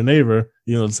happening to your neighbor.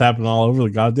 It's happening all over the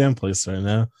goddamn place right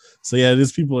now. So yeah,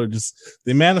 these people are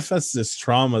they manifest this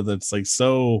trauma that's like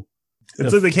so.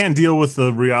 It's like they can't deal with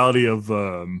the reality of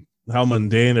how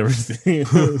mundane everything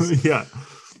is. Yeah.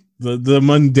 The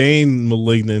mundane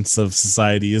malignance of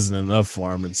society isn't enough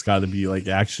for them. It's got to be like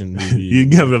action movie. You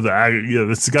give them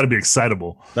it's got to be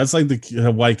excitable. That's like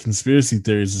why conspiracy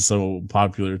theories are so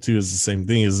popular too. Is the same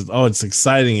thing. It's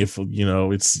exciting if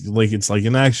it's like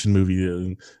an action movie.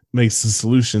 It makes the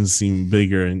solutions seem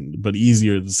bigger but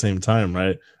easier at the same time,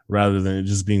 right? Rather than it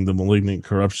just being the malignant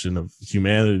corruption of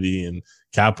humanity and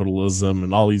capitalism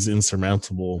and all these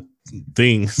insurmountable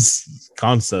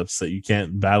concepts that you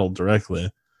can't battle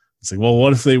directly. It's like, well,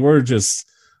 what if they were just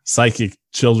psychic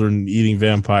children eating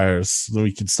vampires? Then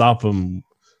we could stop them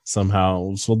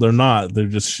somehow. So they're not. They're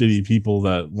just shitty people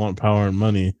that want power and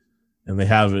money, and they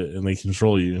have it, and they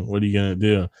control you. What are you going to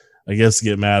do? I guess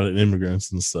get mad at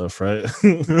immigrants and stuff, right?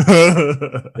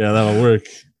 Yeah, that'll work.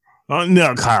 Oh,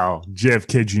 no, Kyle.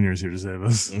 JFK Jr. is here to save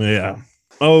us. Yeah.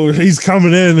 Oh, he's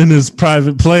coming in his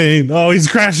private plane. Oh, he's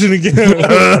crashing again.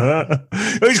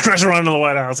 He's crashing around to the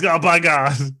White House. Oh, by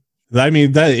God. I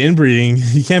mean, that inbreeding,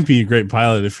 you can't be a great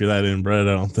pilot if you're that inbred,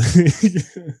 I don't think.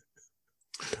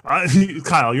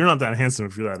 Kyle, you're not that handsome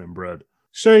if you're that inbred.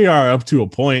 Sure you are, up to a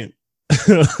point.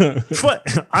 What?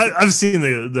 I've seen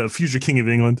the future King of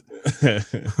England. Yeah,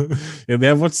 they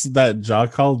have, what's that jaw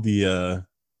called? The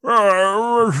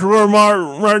where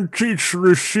my teeth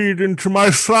recede into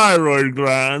my thyroid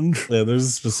gland. Yeah, there's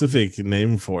a specific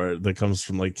name for it that comes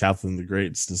from like Catherine the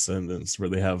Great's descendants, where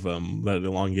they have that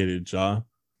elongated jaw.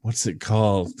 What's it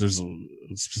called? There's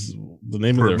the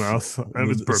name of their mouth.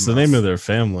 It's the name of their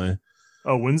family.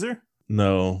 Oh, Windsor?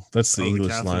 No, that's the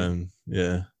English line.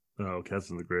 Yeah. Oh,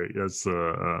 Catherine the Great. That's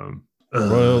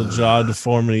royal jaw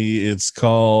deformity. It's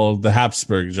called the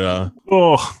Habsburg jaw.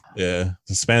 Oh, yeah,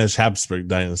 the Spanish Habsburg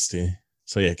dynasty.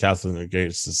 So yeah, Catherine the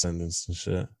Great's descendants and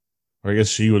shit. Or I guess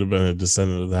she would have been a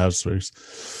descendant of the Habsburgs.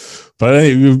 But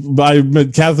anyway,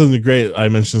 Catherine the Great, I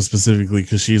mentioned specifically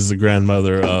because she's the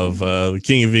grandmother of the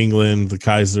King of England, the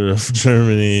Kaiser of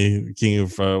Germany, the King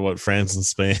of France and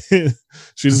Spain.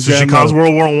 She caused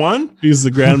World War I? She's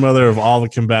the grandmother of all the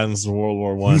combatants of World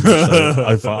War I.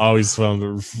 I always found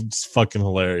her fucking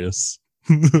hilarious.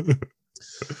 It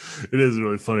is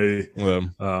really funny.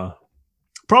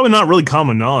 Probably not really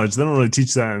common knowledge. They don't really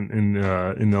teach that in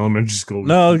elementary school.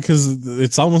 No, because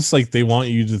it's almost like they want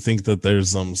you to think that there's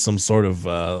some sort of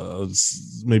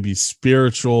maybe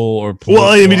spiritual or political.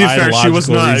 Well, I mean, she was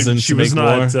not. She was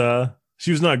not.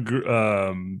 She was not.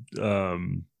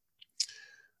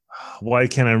 Why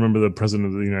can't I remember the president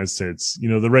of the United States? The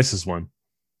racist one.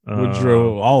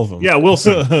 Woodrow, all of them. Yeah,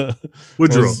 Wilson.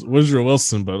 Woodrow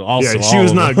Wilson, but also she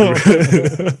was not.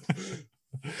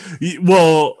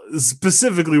 Well,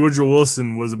 specifically, Woodrow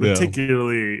Wilson was a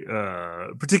particular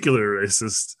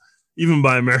racist, even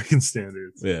by American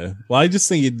standards. Yeah. Well, I just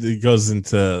think it goes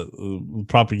into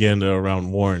propaganda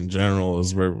around war in general,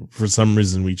 is where for some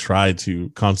reason we try to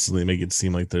constantly make it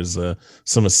seem like there's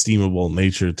some esteemable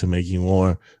nature to making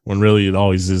war, when really it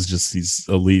always is just these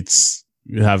elites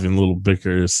having little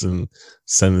bickers and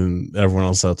sending everyone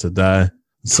else out to die.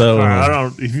 So I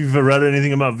don't. If you've read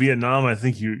anything about Vietnam, I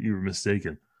think you were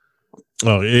mistaken.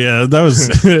 Oh yeah, that was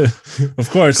of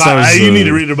course. You need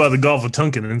to read about the Gulf of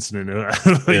Tonkin incident.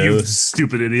 You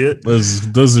stupid idiot.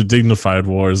 Those are dignified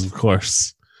wars, of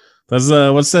course. That's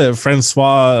what's that?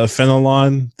 Francois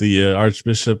Fenelon, the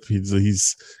Archbishop.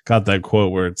 He's got that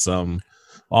quote where it's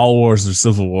all wars are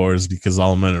civil wars because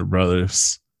all men are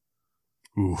brothers.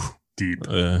 Ooh, deep.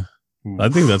 Yeah, I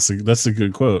think that's a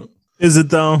good quote. Is it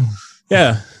though?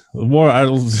 Yeah,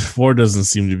 war doesn't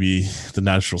seem to be the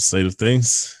natural state of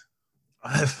things.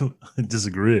 I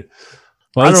disagree.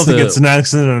 Well, I don't think it's an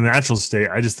accident in a natural state.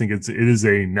 I just think it is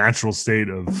a natural state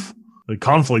of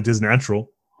conflict is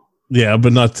natural. Yeah,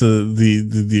 but not to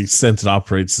the extent it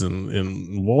operates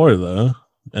in war, though.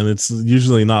 And it's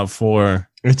usually not for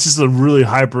It's just a really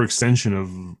hyper extension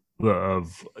of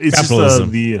it's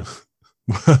Capitalism. just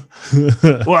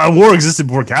well, war existed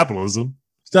before capitalism.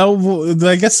 So,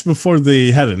 I guess before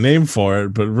they had a name for it,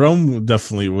 but Rome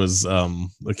definitely was a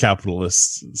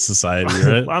capitalist society,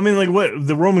 right? I mean, like what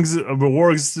the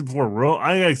war existed before Rome.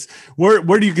 I guess where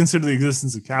do you consider the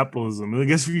existence of capitalism? I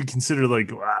guess if you consider like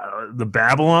the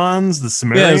Babylons, the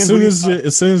Sumerians. Yeah,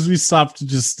 as soon as we stopped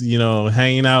just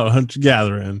hanging out, hunter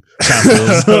gathering,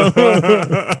 capitalism.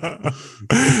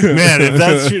 Man, if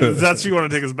that's what you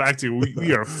want to take us back to,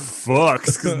 we are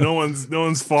fucked because no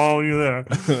one's following you there.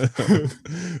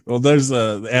 Well, there's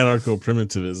anarcho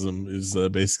primitivism is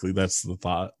basically that's the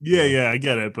thought. Yeah, I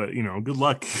get it, but good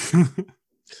luck.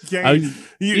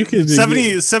 You could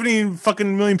 70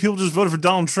 fucking million people just voted for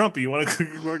Donald Trump. You want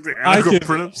to work the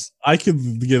anarcho-primitives? I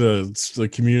could get a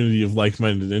community of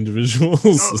like-minded indivials,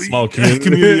 a small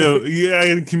community.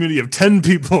 A community of 10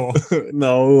 people.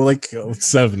 No, like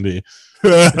 70.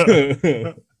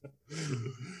 From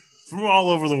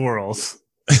all over the world.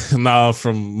 Nah,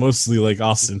 from mostly like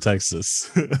Austin,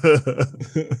 Texas.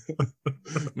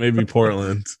 Maybe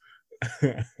Portland.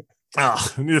 You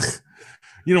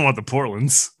don't want the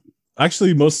Portlands.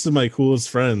 Actually, most of my coolest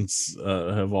friends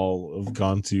have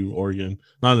gone to Oregon.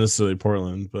 Not necessarily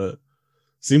Portland, but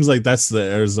seems like that's the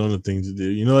Arizona thing to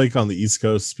do. Like on the East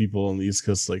Coast, people on the East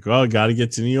Coast like, oh, got to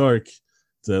get to New York,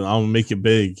 then I'll make it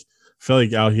big. I feel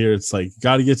like out here it's like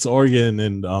got to get to Oregon,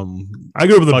 and I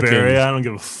grew up in the Bay Area. I don't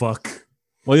give a fuck.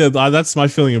 Well, yeah, that's my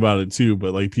feeling about it too.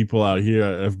 But like people out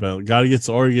here have been got to get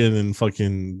to Oregon and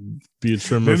fucking be a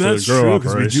trimmer for the grow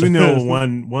operation. We do know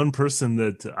one person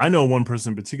that I know one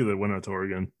person in particular that went out to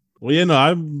Oregon. Well, yeah, no,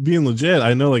 I'm being legit.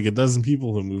 I know like a dozen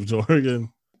people who moved to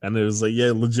Oregon, and it was like,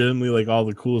 yeah, legitimately like all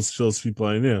the coolest, chillest people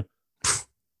I knew.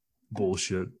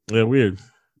 Bullshit. Yeah, weird.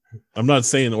 I'm not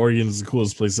saying Oregon is the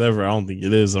coolest place ever. I don't think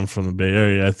it is. I'm from the Bay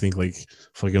Area. I think like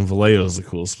fucking Vallejo is the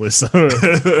coolest place ever.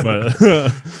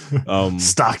 But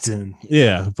Stockton.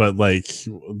 Yeah, but like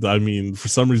I mean, for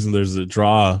some reason there's a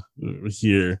draw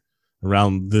here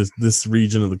around this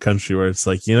region of the country where it's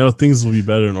like, things will be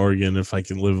better in Oregon if I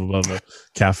can live above a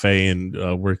cafe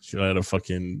and work at a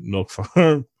fucking milk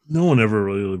farm. No one ever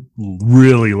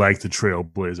really liked the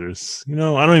Trailblazers.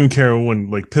 I don't even care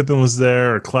when like Pippen was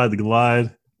there or Clyde the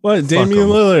Glide. What, Damian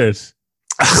Lillard?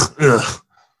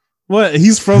 What?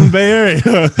 He's from Bay Area.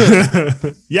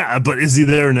 Yeah, but is he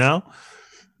there now?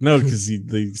 No, because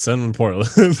they sent him to Portland.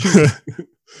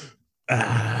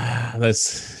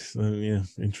 That's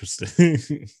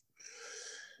interesting.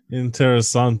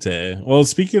 Interessante. Well,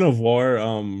 speaking of war,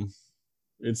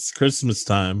 it's Christmas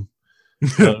time.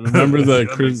 Remember the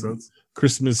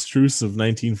Christmas truce of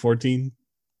 1914?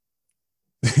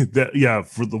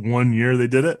 For the 1 year they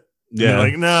did it. Yeah,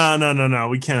 like no,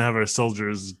 we can't have our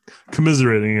soldiers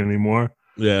commiserating anymore.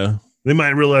 Yeah, they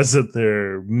might realize that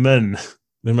they're men.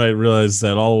 They might realize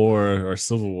that all war are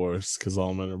civil wars because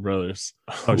all men are brothers.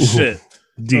 Oh shit,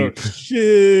 deep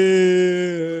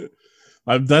shit.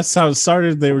 That's how it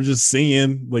started. They were just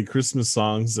singing like Christmas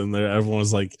songs, and everyone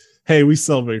was like, "Hey, we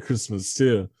celebrate Christmas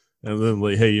too." And then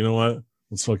like, "Hey, you know what?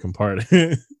 Let's fucking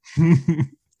party."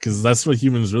 Because that's what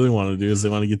humans really want to do is they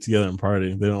want to get together and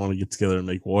party. They don't want to get together and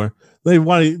make war.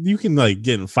 You can like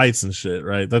get in fights and shit,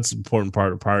 right? That's an important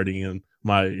part of partying in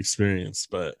my experience,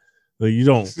 but like, you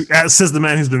don't. That says the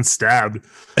man who's been stabbed.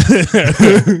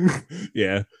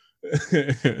 Yeah.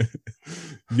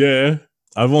 Yeah.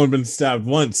 I've only been stabbed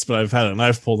once, but I've had a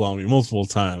knife pulled on me multiple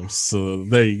times. So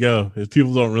there you go. If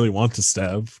people don't really want to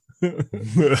stab, they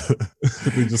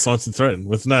just want to threaten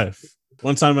with knife.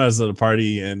 One time I was at a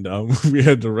party and we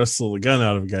had to wrestle a gun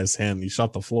out of a guy's hand. And he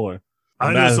shot the floor.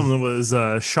 I know someone was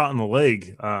shot in the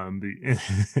leg and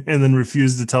then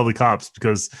refused to tell the cops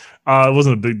because it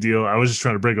wasn't a big deal. I was just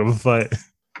trying to break up a fight.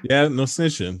 Yeah, no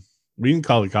snitching. We didn't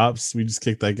call the cops. We just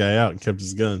kicked that guy out and kept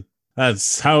his gun.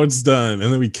 That's how it's done.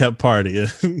 And then we kept partying.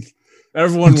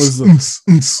 Not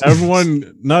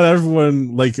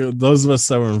everyone, like those of us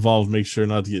that were involved, make sure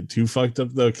not to get too fucked up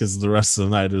though, because the rest of the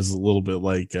night is a little bit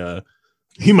like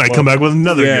he might come back with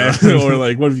another guy. Or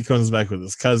like what if he comes back with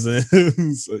his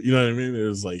cousins? You know what I mean? It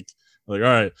was like all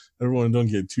right, everyone don't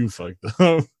get too fucked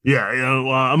up. Yeah,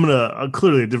 well, I'm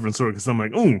clearly a different story because I'm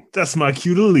like, oh, that's my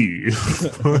cue to leave.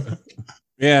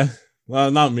 Yeah, well,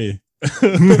 not me.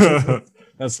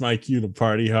 That's my cue to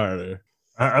party harder.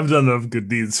 I've done enough good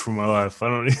deeds for my life. I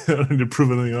don't need to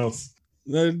prove anything else.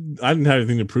 I didn't have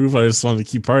anything to prove. I just wanted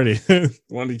to keep partying.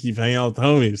 Wanted to keep hanging out with the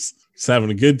homies. Just having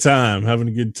a good time.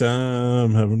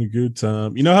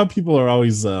 You know how people are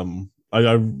always I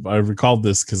recalled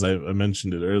this because I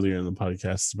mentioned it earlier in the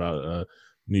podcast about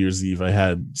New Year's Eve I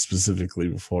had specifically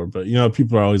before. But you know,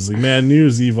 people are always like, man, New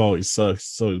Year's Eve always sucks.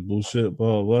 It's always bullshit,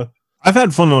 blah, blah, blah. I've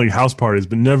had fun at like house parties,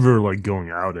 but never like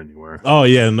going out anywhere. Oh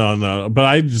yeah, no. But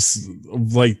I just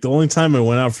like the only time I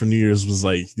went out for New Year's was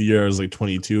like the year I was like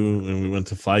 22 and we went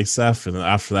to Flagstaff, and then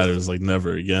after that it was like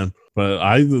never again. But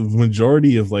the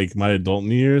majority of like my adult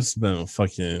New Year's been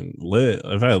fucking lit.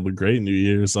 I've had a great New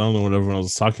Year's. I don't know what everyone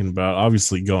was talking about.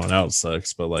 Obviously going out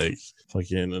sucks, but like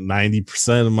fucking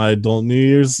 90% of my adult New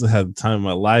Year's I had the time of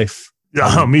my life.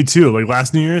 Yeah, me too. Like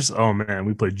last New Year's, oh man,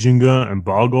 we played Jenga and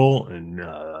Boggle, and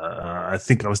I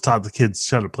think I was taught the kids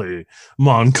how to play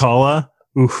Moncala.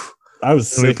 Oof, I was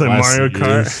sick. Play Mario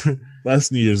Kart.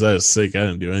 Last New Year's, I was sick. I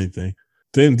didn't do anything.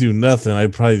 Didn't do nothing. I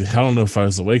don't know if I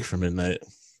was awake for midnight,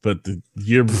 but the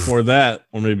year before that,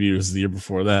 or maybe it was the year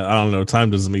before that, I don't know. Time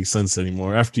doesn't make sense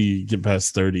anymore. After you get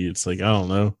past 30, it's like, I don't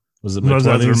know. Was it my 20s?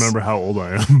 I have to remember how old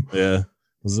I am. Yeah.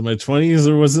 Was it my 20s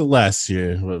or was it last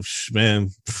year? Well, man,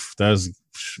 that was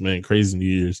crazy New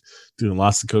Year's. Doing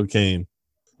lots of cocaine.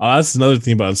 That's another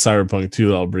thing about Cyberpunk too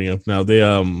that I'll bring up now. They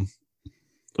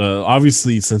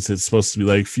obviously, since it's supposed to be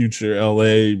like future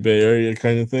LA Bay Area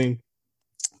kind of thing,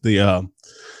 they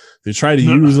try to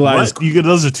utilize. You get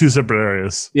those are two separate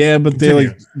areas. Yeah, but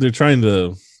they're trying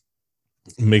to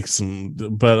make some,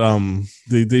 but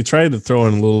they try to throw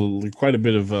in quite a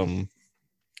bit of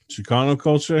Chicano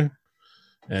culture.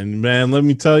 And man, let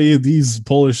me tell you, these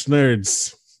Polish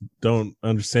nerds don't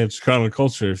understand Chicano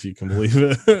culture, if you can believe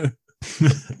it.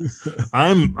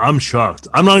 I'm shocked.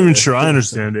 I'm not even sure I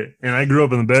understand it, and I grew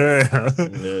up in the Bay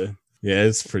Area. Yeah,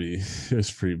 it's pretty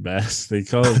bad. They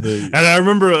call it and I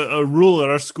remember a rule at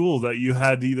our school that you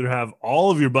had to either have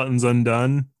all of your buttons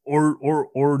undone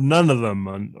or none of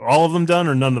them, all of them done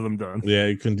or none of them done. Yeah,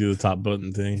 you couldn't do the top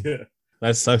button thing. Yeah,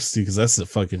 that sucks too because that's a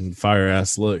fucking fire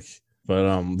ass look. But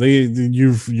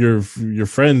your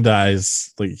friend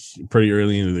dies like pretty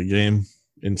early into the game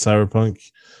in Cyberpunk,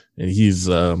 and he's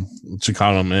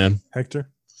Chicano man. Hector?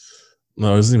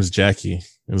 No, his name is Jackie.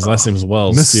 And his last name is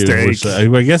Wells. Mistake. Too, which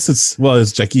I guess it's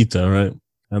Jaquita, right?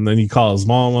 And then you call his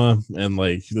mama, and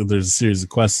like there's a series of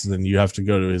quests, and then you have to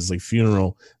go to his like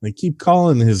funeral. And they keep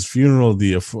calling his funeral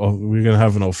we're gonna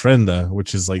have an ofrenda,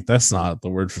 which is like that's not the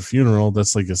word for funeral.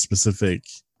 That's like a specific,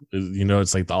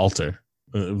 it's like the altar.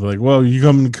 Like, well, you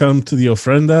come to the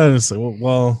ofrenda, and it's like,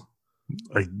 well,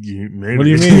 like maybe. What do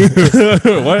you mean?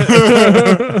 What?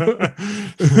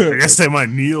 I guess they might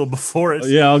kneel before it.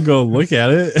 Yeah, I'll go look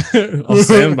at it. I'll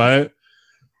stand by it.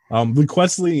 The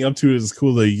quest leading up to it is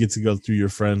cool that you get to go through your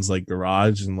friend's like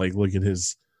garage and like look at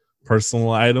his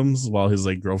personal items while his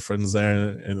like girlfriend's there,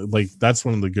 and like that's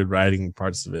one of the good writing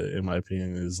parts of it, in my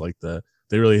opinion, is like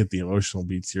they really hit the emotional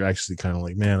beats. You're actually kind of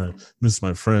like, man, I miss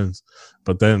my friends.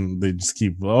 But then they just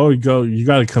keep, you got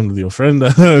to come to the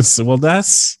ofrenda. So, well,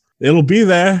 it'll be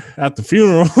there at the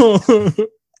funeral.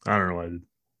 I don't know why I did.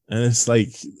 And it's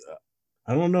like,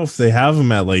 I don't know if they have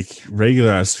them at like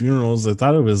regular ass funerals. I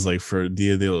thought it was like for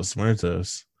Dia de los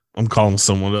Muertos. I'm calling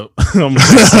someone up.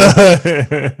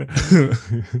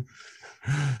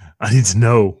 I need to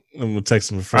know. I'm gonna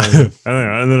text my friend,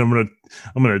 and then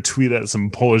I'm gonna tweet at some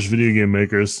Polish video game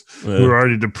makers who are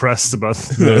already depressed about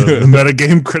the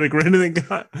metagame critic rating they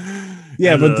got.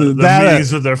 Yeah, but the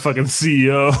meetings with their fucking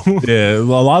CEO. Yeah, a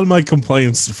lot of my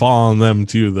complaints fall on them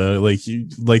too. Though,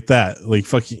 like that, like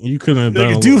fucking, you couldn't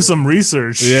have do some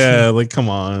research. Yeah, like come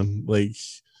on, like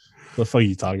the fuck are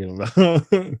you talking about?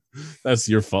 That's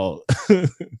your fault.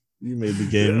 You made the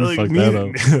game. You fucked that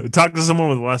up. Talk to someone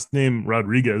with the last name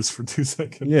Rodriguez for 2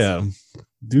 seconds. Yeah,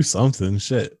 do something.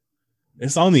 Shit,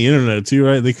 it's on the internet too,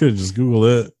 right? They could have just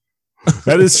Googled it.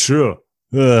 That is true.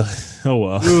 Oh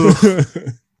well.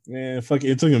 Man, fuck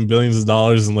it. It took him billions of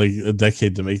dollars in like a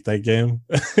decade to make that game.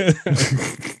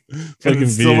 Fucking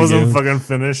still wasn't fucking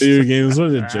finished. Video games,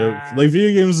 what a joke. Like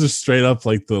video games are straight up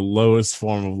like the lowest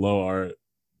form of low art.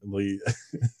 Like,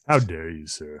 how dare you,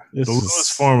 sir? The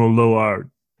lowest form of low art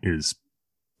is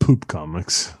poop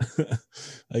comics.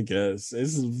 I guess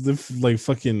it's like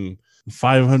fucking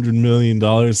 $500 million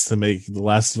to make The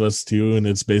Last of Us 2, and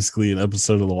it's basically an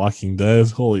episode of The Walking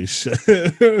Dead. Holy shit.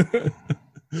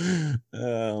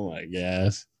 Oh my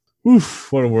gosh.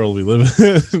 Oof, what a world we live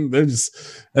in. They're just,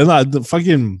 and like the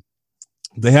fucking,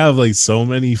 they have like so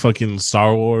many fucking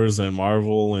Star Wars and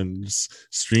Marvel and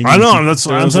streaming. I know, that's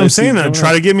what I'm saying. That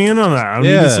try to get me in on that. I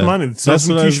need some money. That's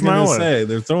what I was gonna say.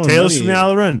 They're throwing Tales from the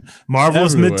Outer Rim,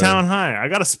 Marvelous Midtown High. I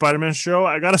got a Spider-Man show.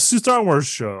 I got a Star Wars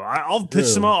show. I'll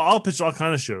pitch them all. I'll pitch all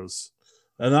kind of shows.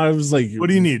 And I was like, what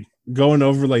do you need? Going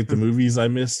over like the movies I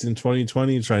missed in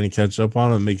 2020, trying to catch up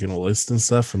on them, making a list and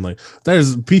stuff. And like,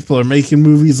 there's people are making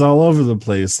movies all over the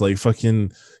place. Like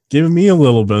fucking Give me a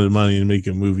little bit of money to make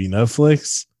a movie,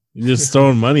 Netflix. You're just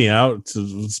throwing money out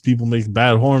to people make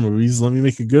bad horror movies. Let me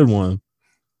make a good one.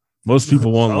 Most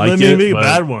people won't like it. Let me make a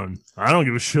bad one. I don't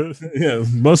give a shit. Yeah,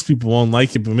 most people won't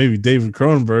like it, but maybe David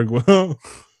Cronenberg will.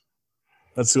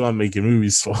 That's who I'm making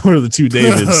movies for. The two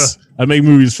Davids. I make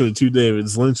movies for the two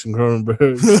Davids, Lynch and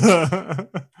Cronenberg.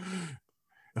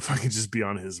 If I could just be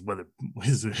on his weather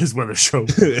show.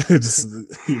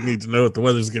 You need to know what the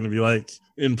weather's going to be like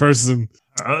in person.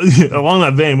 Along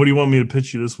that vein, what do you want me to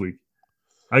pitch you this week?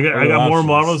 I got more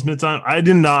Marvelous Midtime. I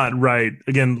did not write,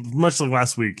 again, much like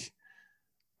last week.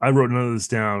 I wrote none of this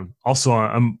down. Also,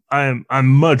 I'm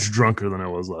much drunker than I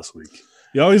was last week.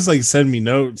 You always like send me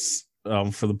notes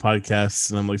for the podcast,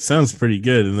 and I'm like, sounds pretty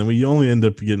good, and then we only end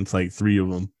up getting to like 3 of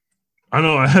them. I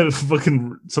know. I have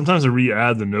sometimes I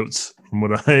re-add the notes from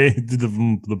what I did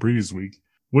the previous week.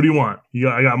 What do you want?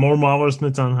 I got more Marvelous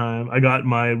Midtime. I got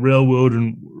my Railroad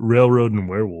and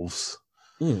Werewolves.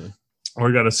 Or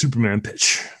I got a Superman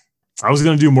pitch. I was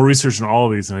going to do more research on all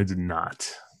of these, and I did not.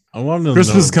 I want to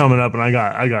Christmas is coming up, and I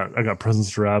got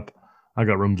presents to wrap. I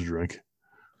got rum to drink.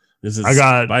 Is it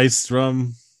spiced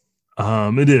rum?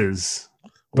 It is.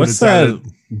 What's that?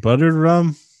 Buttered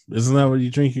rum? Isn't that what you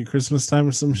drink at Christmas time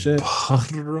or some shit?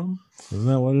 Buttered rum? Isn't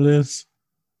that what it is?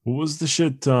 What was the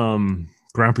shit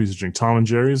Grandpa used to drink? Tom and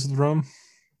Jerry's with rum?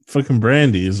 Fucking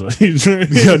brandy is what you drink.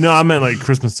 Yeah, no, I meant like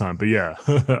Christmas time, but yeah.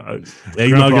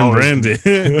 Eggnog and brandy.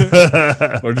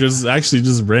 Or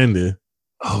just brandy.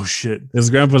 Oh, shit. It's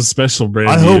Grandpa's special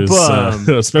brandy. I hope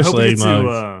special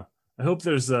eggnog. I hope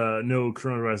there's no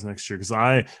coronavirus next year, because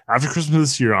after Christmas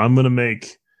this year, I'm going to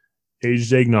make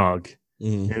aged eggnog.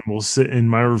 And we'll sit in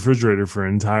my refrigerator for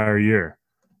an entire year.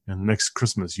 And next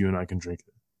Christmas, you and I can drink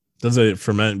it. Does it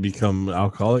ferment and become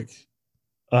alcoholic?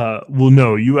 Well,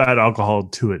 no, you add alcohol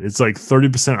to it. It's like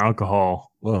 30%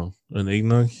 alcohol. Whoa, an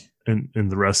eggnog? And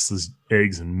the rest is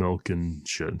eggs and milk and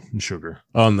shit and sugar.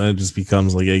 Oh, and then it just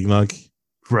becomes like eggnog?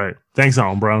 Right. Thanks,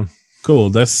 Alan Brown.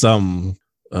 Cool. That's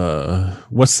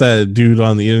what's that dude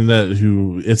on the internet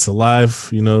who It's Alive?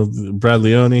 You know, Brad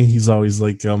Leone. He's always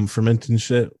like fermenting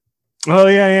shit. Oh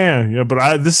yeah.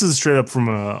 But this is straight up from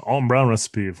a Alton Brown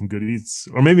recipe from Good Eats,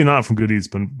 or maybe not from Good Eats,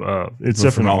 but it's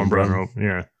definitely Alton Brown.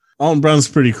 Yeah, Alton Brown's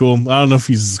pretty cool. I don't know if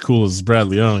he's as cool as Brad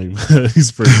Leone, but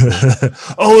he's pretty cool.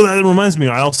 Oh, that reminds me.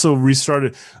 I also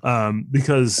restarted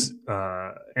because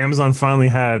Amazon finally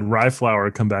had rye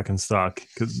flour come back in stock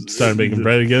because started making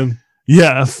bread again.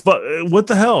 Yeah, what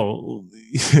the hell?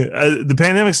 The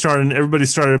pandemic started, and everybody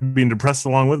started being depressed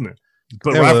along with me.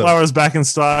 But rye flour is back in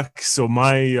stock, so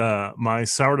my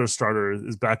sourdough starter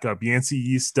is back up. Yancey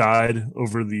yeast died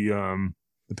over the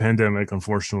pandemic,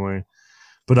 unfortunately,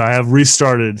 but I have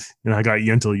restarted, and I got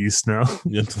Yentl yeast now.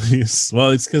 Yentl yeast. Well,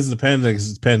 it's because the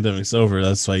pandemic's over.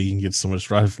 That's why you can get so much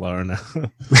rye flour now.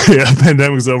 Yeah,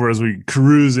 pandemic's over as we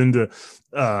cruise into.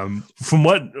 From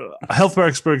what healthcare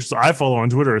experts I follow on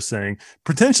Twitter are saying,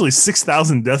 potentially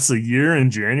 6,000 deaths a year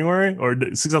in January, or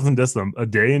 6,000 deaths a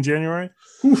day in January.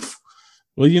 Oof.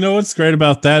 Well, you know what's great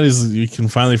about that is you can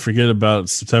finally forget about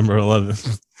September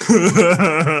 11th.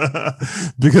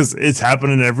 Because it's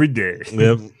happening every day.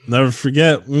 Yep. Never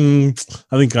forget.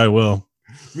 I think I will.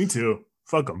 Me too.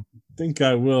 Fuck them. I think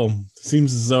I will.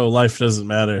 Seems as though life doesn't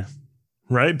matter.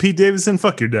 Right? Pete Davidson,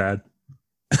 fuck your dad.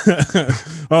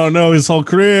 Oh, no, his whole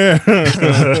career.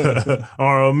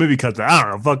 Or maybe cut that. I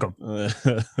don't know. Fuck him.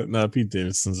 No, Pete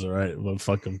Davidson's all right, but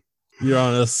fuck him. You're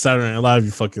on a Saturday Night Live,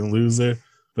 you fucking loser.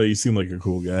 But you seem like a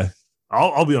cool guy.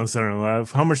 I'll be on Saturday Night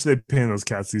Live. How much are they paying those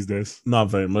cats these days? Not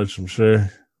very much, I'm sure.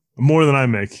 More than I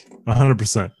make.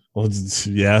 100%. Well,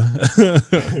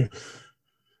 yeah.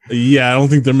 Yeah, I don't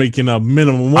think they're making a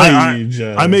minimum wage.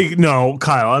 Kyle,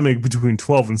 I make between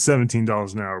 $12 and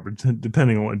 $17 an hour, but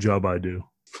depending on what job I do.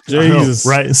 Jesus.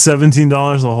 Right?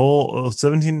 $17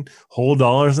 whole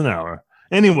dollars an hour.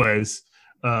 Anyways,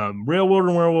 Railroad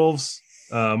and Werewolves,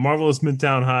 Marvelous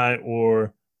Midtown High,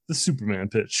 or the Superman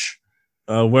pitch.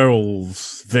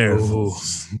 Werewolves.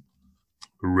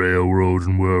 Railroad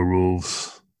and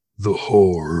Werewolves. The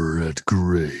horror at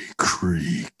Gray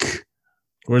Creek.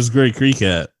 Where's Gray Creek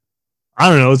at? I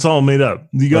don't know. It's all made up.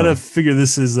 You got to figure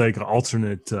this is like an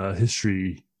alternate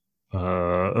history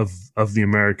of the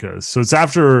Americas. So it's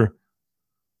after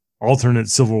alternate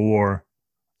Civil War.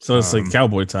 So it's like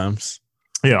cowboy times.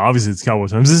 Yeah, obviously it's cowboy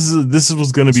times. This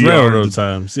was going to be railroad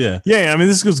times. Yeah. I mean,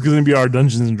 this was going to be our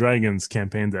Dungeons and Dragons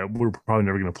campaign that we're probably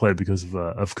never going to play because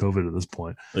of COVID at this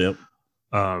point. Yep.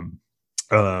 And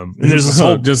there's this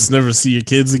whole just never see your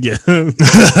kids again.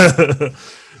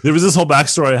 There was this whole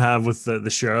backstory I have with the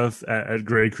sheriff at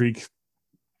Gray Creek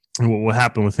and what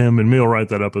happened with him, and maybe I'll write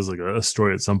that up as like a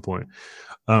story at some point.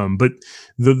 But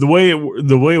the way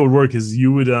it would work is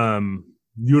you would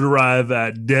arrive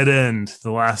at Dead End,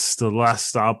 the last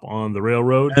stop on the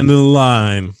railroad. End of the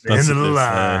line. End of the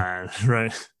line,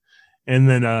 right? And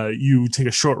then you take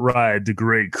a short ride to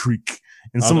Gray Creek.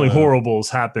 And something horrible has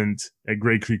happened at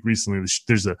Gray Creek recently.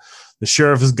 The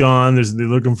sheriff is gone. They're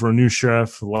looking for a new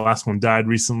sheriff. The last one died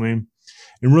recently.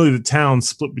 And really the town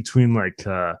split between like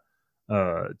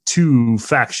two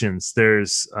factions.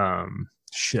 There's I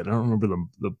don't remember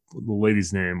the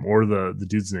lady's name or the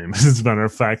dude's name, as a matter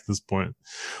of fact at this point.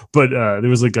 But there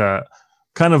was like a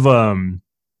kind of a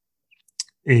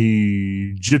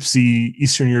gypsy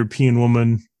Eastern European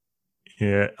woman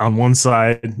on one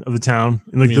side of the town.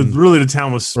 And like really the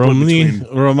town was split between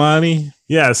Romani.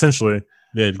 Yeah, essentially.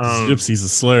 Yeah, gypsy's a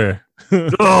slur.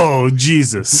 Oh,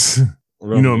 Jesus.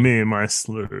 You know me and my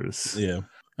slurs. Yeah.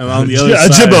 And on the other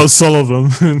side, Jibbo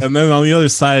Sullivan. And then on the other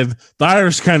side, the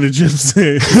Irish kind of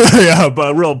gypsy. Yeah, but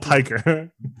a real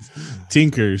piker.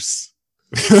 Tinkers.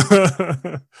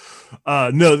 No,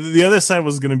 the other side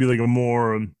was going to be like a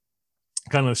more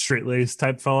kind of straight-laced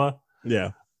type fella.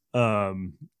 Yeah.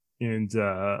 And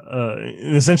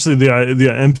essentially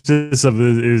the emphasis of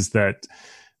it is that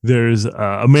there's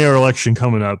a mayor election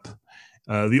coming up.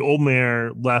 The old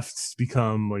mayor left to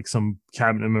become like some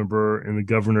cabinet member and the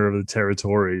governor of the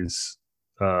territories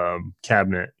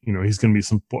cabinet. You know, he's going to be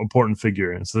some important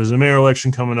figure. And so there's a mayor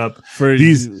election coming up for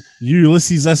these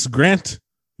Ulysses S. Grant.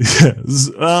 Yeah.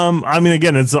 I mean,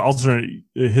 again, it's an alternate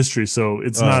history, so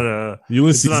it's not a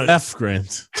Ulysses F.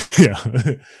 Grant. Yeah.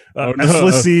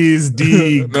 Ulysses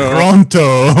D.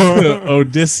 Granto.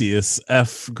 Odysseus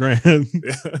F. Grant.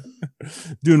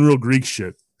 Doing real Greek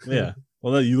shit. Yeah.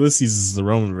 Well, that Ulysses is the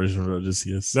Roman version of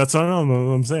Odysseus. That's what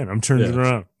I'm saying. I'm turning it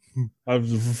around.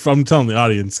 I'm telling the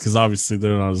audience because obviously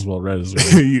they're not as well read as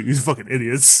we. You fucking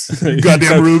idiots.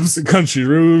 Goddamn rubes. Country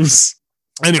rubes.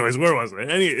 Anyways, where was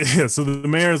I? So the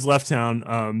mayor's left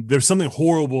town. There's something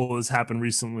horrible that's happened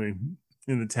recently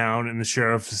in the town, and the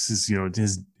sheriff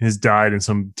has died in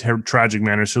some tragic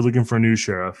manner. So they're looking for a new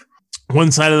sheriff.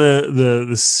 One side of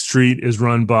the street is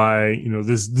run by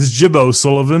this Jibbo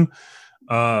Sullivan,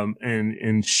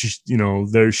 and she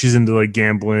she's into like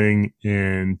gambling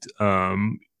and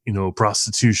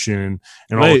prostitution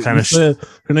and all kind of shit.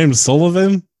 Her name is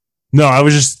Sullivan. No, I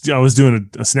was doing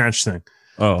a snatch thing.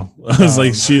 Oh, I was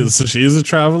like, she is a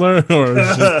traveler, or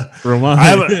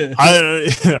Romani?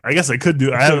 I guess I could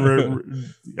do. I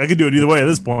could do it either way at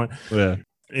this point. Yeah.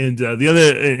 And the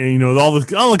other, all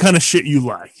the kind of shit you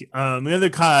like. The other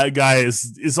guy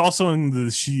is also in the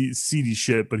seedy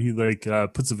shit, but he like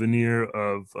puts a veneer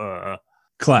of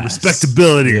class,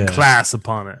 respectability, and class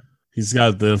upon it. He's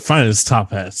got the finest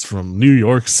top hats from New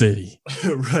York City.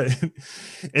 Right.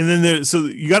 And then so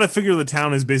you got to figure the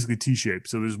town is basically T-shaped.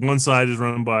 So there's one side is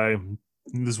run by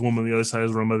this woman, the other side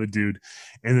is run by the dude.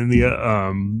 And then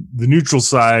the neutral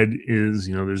side is,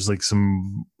 there's like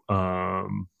some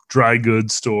dry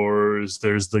goods stores.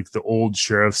 There's like the old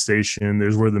sheriff station.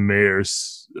 There's where the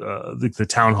mayor's, the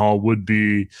town hall would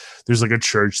be. There's like a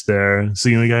church there. So,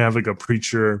 you have like a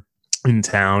preacher in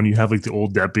town. You have like the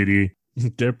old deputy.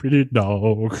 Deputy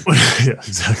dog. Yeah,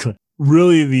 exactly.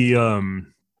 Really, the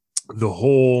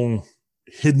whole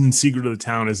hidden secret of the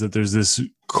town is that there's this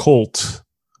cult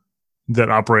that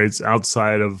operates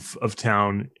outside of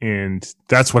town, and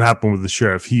that's what happened with the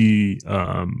sheriff. He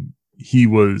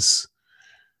was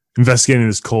investigating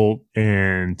this cult,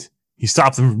 and he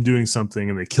stopped them from doing something,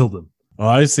 and they killed him. Oh,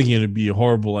 I was thinking it'd be a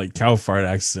horrible like cow fart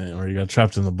accident where you got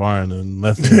trapped in the barn and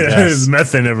methane. There's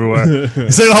methane everywhere.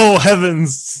 It's like, oh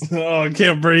heavens! Oh, I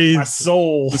can't breathe. My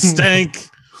soul. The stank.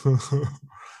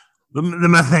 the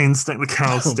methane stank. The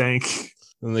cow stank.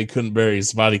 And they couldn't bury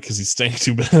his body because he stank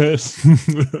too bad.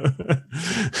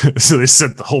 So they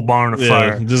set the whole barn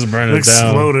afire. Just burn it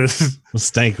exploded. Down. The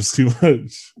stank was too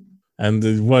much. And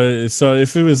so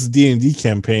if it was a D&D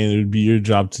campaign, it would be your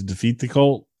job to defeat the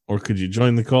cult, or could you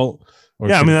join the cult?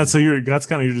 Yeah, I mean that's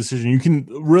kind of your decision. You can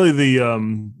really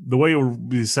the way it would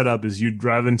be set up is you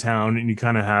drive in town and you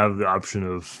kind of have the option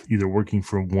of either working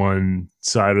for one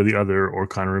side or the other, or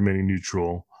kind of remaining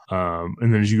neutral.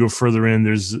 And then as you go further in,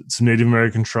 there's some Native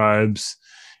American tribes,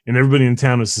 and everybody in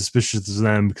town is suspicious of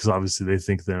them because obviously they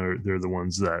think they're the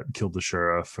ones that killed the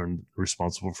sheriff and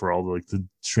responsible for all the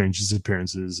strange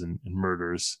disappearances and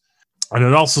murders. And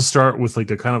it also start with like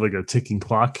a kind of like a ticking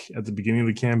clock at the beginning of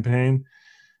the campaign.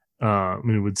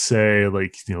 It would say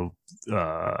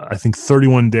I think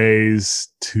 31 days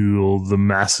till the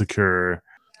massacre.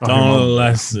 Dawn of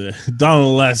the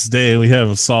last day we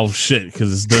haven't solved shit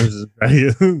because it's Dungeons.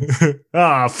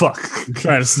 Fuck.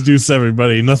 Trying to seduce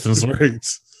everybody. Nothing's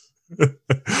worked.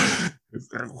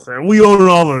 We own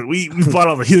all the we bought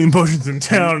all the healing potions in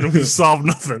town and we've solved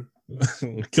nothing.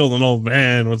 Killed an old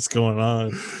man. What's going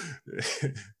on?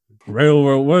 Where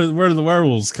do the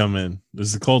werewolves come in?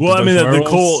 Is the cult? Well, I mean, the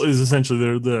cult is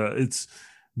essentially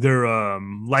they're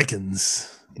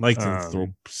lichens,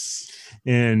 lycanthropes,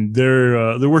 and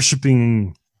they're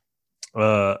worshiping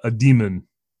a demon,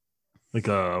 like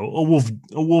a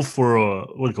wolf or a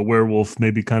werewolf,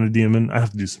 maybe kind of demon. I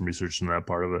have to do some research on that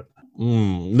part of it.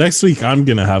 Next week, I'm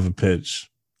gonna have a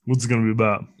pitch. What's it gonna be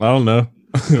about? I don't know.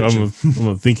 I'm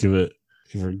gonna think of it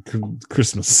for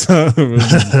Christmas.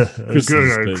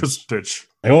 Christmas pitch.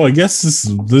 Oh, I guess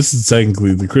this is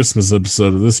technically the Christmas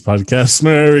episode of this podcast.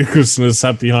 Merry Christmas,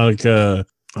 Happy Hanukkah.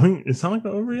 I think is Hanukkah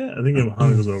over yet? I think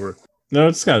Hanukkah's over. No,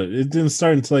 it's got it. It didn't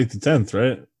start until like the 10th,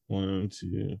 right? 1,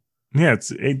 2. Yeah,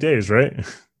 it's 8 days, right?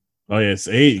 Oh yeah, it's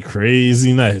 8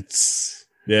 crazy nights.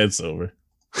 Yeah, it's over.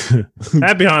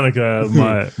 Happy Hanukkah,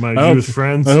 my Jewish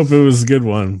friends. I hope it was a good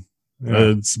one.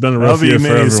 Yeah. It's been a rough year for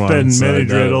everyone. Spend many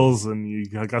dreidels, and you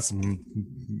got some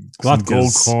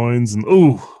gold coins, and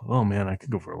oh man, I could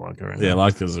go for a latke right now. Yeah,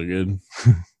 latkes are good.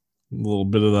 A little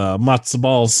bit of the matzo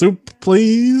ball soup,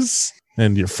 please,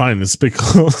 and your finest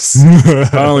pickles. I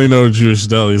only know Jewish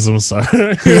delis. I'm sorry.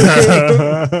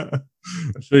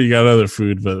 I'm sure you got other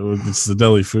food, but it's the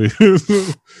deli food.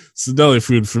 It's the deli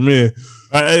food for me.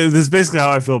 This is basically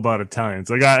how I feel about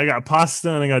Italians. I got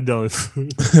pasta and I got deli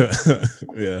food.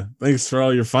 Yeah. Thanks for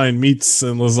all your fine meats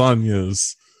and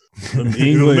lasagnas.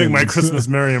 It'll make my Christmas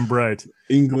merry and bright.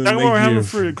 England. What we're having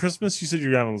for Christmas? You said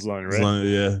you're having lasagna, right?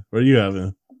 Lasagna, yeah. What are you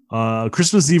having?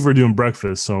 Christmas Eve we're doing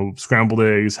breakfast. So scrambled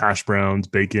eggs, hash browns,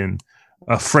 bacon,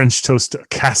 a French toast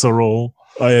casserole.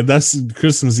 Oh yeah, that's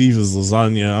Christmas Eve is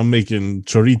lasagna. I'm making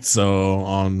chorizo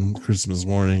on Christmas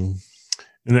morning.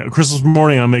 And then Christmas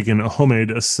morning, I'm making a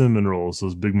homemade cinnamon rolls.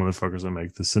 Those big motherfuckers I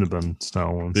make, the Cinnabon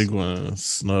style ones. Big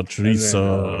ones, no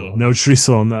chorizo. Then, no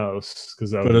chorizo on those.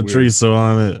 Put a chorizo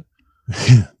on it.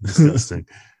 Disgusting.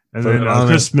 And then on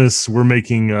Christmas, we're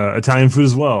making Italian food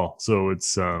as well. So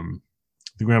it's, I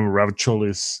think we have a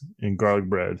raviolis and garlic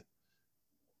bread.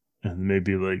 And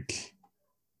maybe like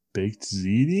baked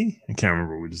ziti? I can't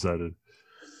remember what we decided.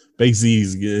 Baked ziti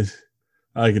is good.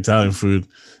 I like Italian food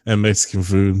and Mexican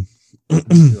food.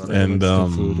 And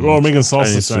we're making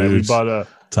salsa tonight. We bought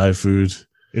Thai food.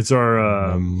 It's our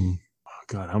oh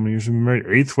god, how many years have we been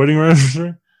married? 8th wedding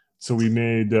anniversary. So we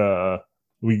made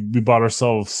we bought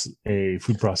ourselves a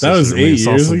food processor. That was 8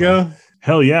 years ago.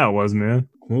 Hell yeah, it was, man.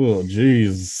 Oh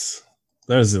jeez,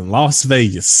 that was in Las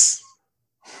Vegas.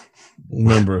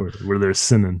 Remember where they're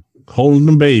sinning, holding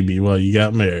a baby while you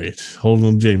got married,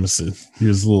 holding Jameson. He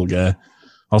was a little guy.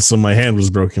 Also, my hand was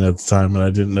broken at the time, and I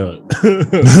didn't know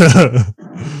it.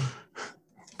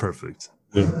 Perfect.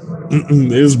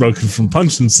 It was broken from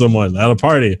punching someone at a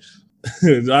party.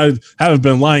 I haven't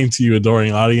been lying to you,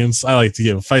 adoring audience. I like to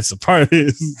get in fights at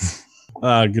parties.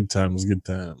 Good times, good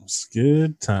times,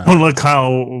 good times. Don't let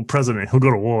Kyle president. He'll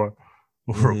go to war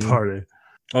over a party.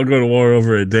 I'll go to war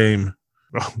over a dame.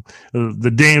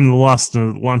 The dame launched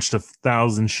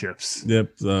 1,000 ships.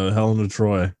 Yep, the Helen of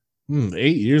Troy.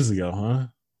 8 years ago, huh?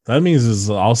 That means it's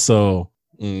also.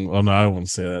 Oh no, I won't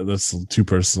say that. That's too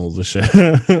personal to share.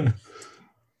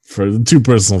 Too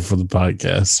personal for the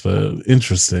podcast, but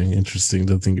interesting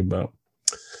to think about.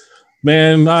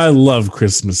 Man, I love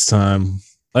Christmas time.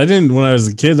 I didn't when I was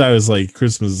a kid. I was like,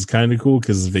 Christmas is kind of cool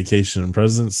because it's vacation and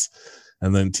presents.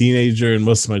 And then teenager and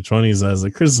most of my 20s, I was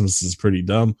like, Christmas is pretty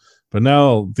dumb. But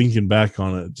now thinking back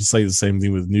on it, just like the same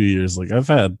thing with New Year's, like I've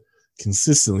had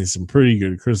consistently some pretty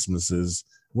good Christmases.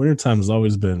 Wintertime's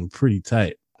always been pretty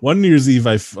tight. One New Year's Eve,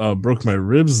 I broke my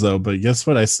ribs though, but guess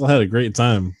what? I still had a great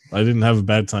time. I didn't have a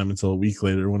bad time until a week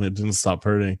later when it didn't stop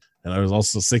hurting. And I was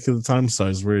also sick at the time, so I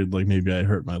was worried like maybe I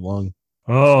hurt my lung.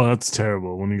 Oh, that's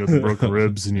terrible when you got the broken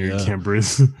ribs and you can't breathe.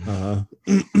 Well,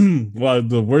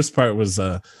 the worst part was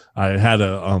I had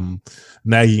a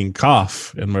nagging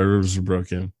cough and my ribs were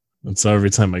broken. And so every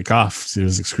time I coughed, it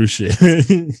was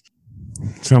excruciating.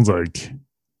 Sounds like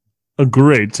a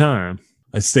great time.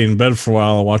 I stayed in bed for a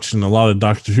while watching a lot of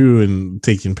Doctor Who and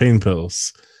taking pain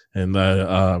pills. And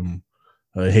I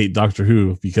hate Doctor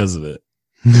Who because of it.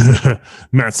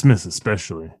 Matt Smith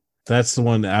especially. That's the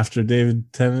one after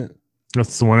David Tennant?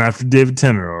 That's the one after David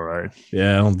Tennant, all right.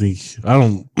 Yeah, I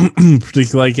don't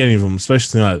particularly like any of them,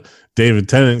 especially not David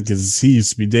Tennant, because he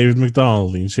used to be David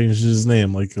McDonald and he changed his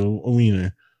name like a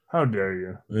wiener. How dare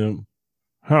you? Yep.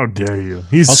 How dare you?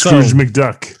 He's also, Scrooge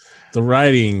McDuck. The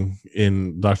writing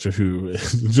in Doctor Who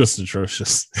is just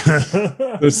atrocious.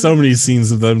 There's so many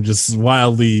scenes of them just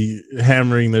wildly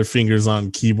hammering their fingers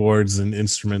on keyboards and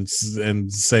instruments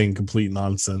and saying complete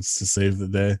nonsense to save the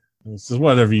day. It's just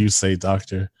whatever you say,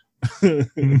 doctor.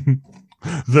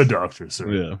 The doctor, sir.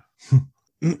 Yeah.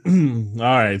 All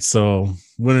right. So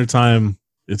wintertime,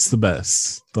 it's the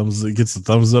best. It gets a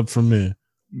thumbs up from me.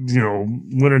 You know,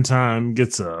 wintertime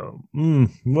gets a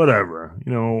whatever.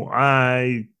 You know,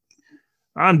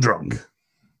 I'm drunk.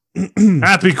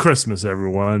 Happy Christmas,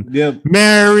 everyone. Yep.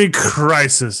 Merry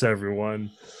Crisis,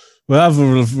 everyone. We'll have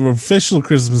an official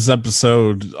Christmas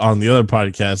episode on the other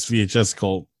podcast, VHS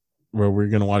Cult, where we're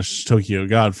going to watch Tokyo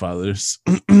Godfathers.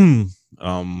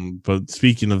 But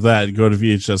speaking of that, go to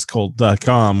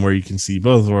vhscult.com where you can see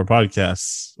both of our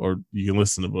podcasts, or you can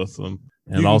listen to both of them.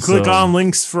 And you can also click on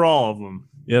links for all of them.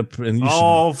 Yep. And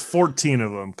all 14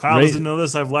 of them. Kyle doesn't know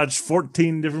this. I've watched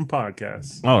 14 different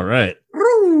podcasts. All right.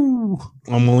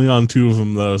 I'm only on 2 of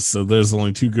them, though, so there's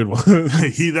only 2 good ones.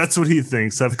 That's what he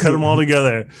thinks. I've cut them all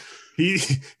together.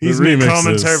 He's made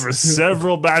commentary for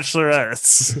several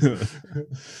bachelorettes.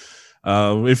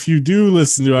 If you do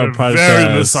listen to our podcast,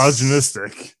 very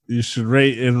misogynistic. You should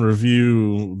rate and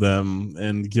review them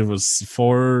and give us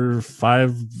 4,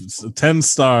 5, 10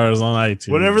 stars on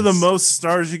iTunes. Whatever the most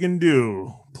stars you can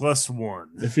do, +1.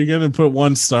 If you're gonna put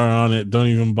 1 star on it, don't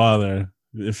even bother.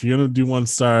 If you're gonna do 1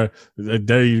 star, I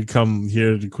dare you to come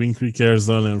here to Queen Creek,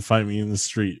 Arizona, and fight me in the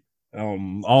street.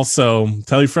 Also,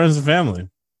 tell your friends and family,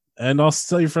 and also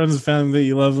tell your friends and family that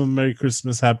you love them. Merry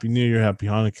Christmas, Happy New Year, Happy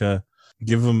Hanukkah.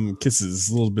 Give them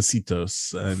kisses, little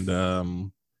besitos,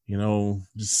 and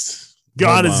just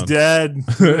God is dead.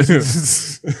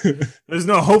 There's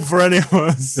no hope for any of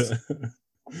us.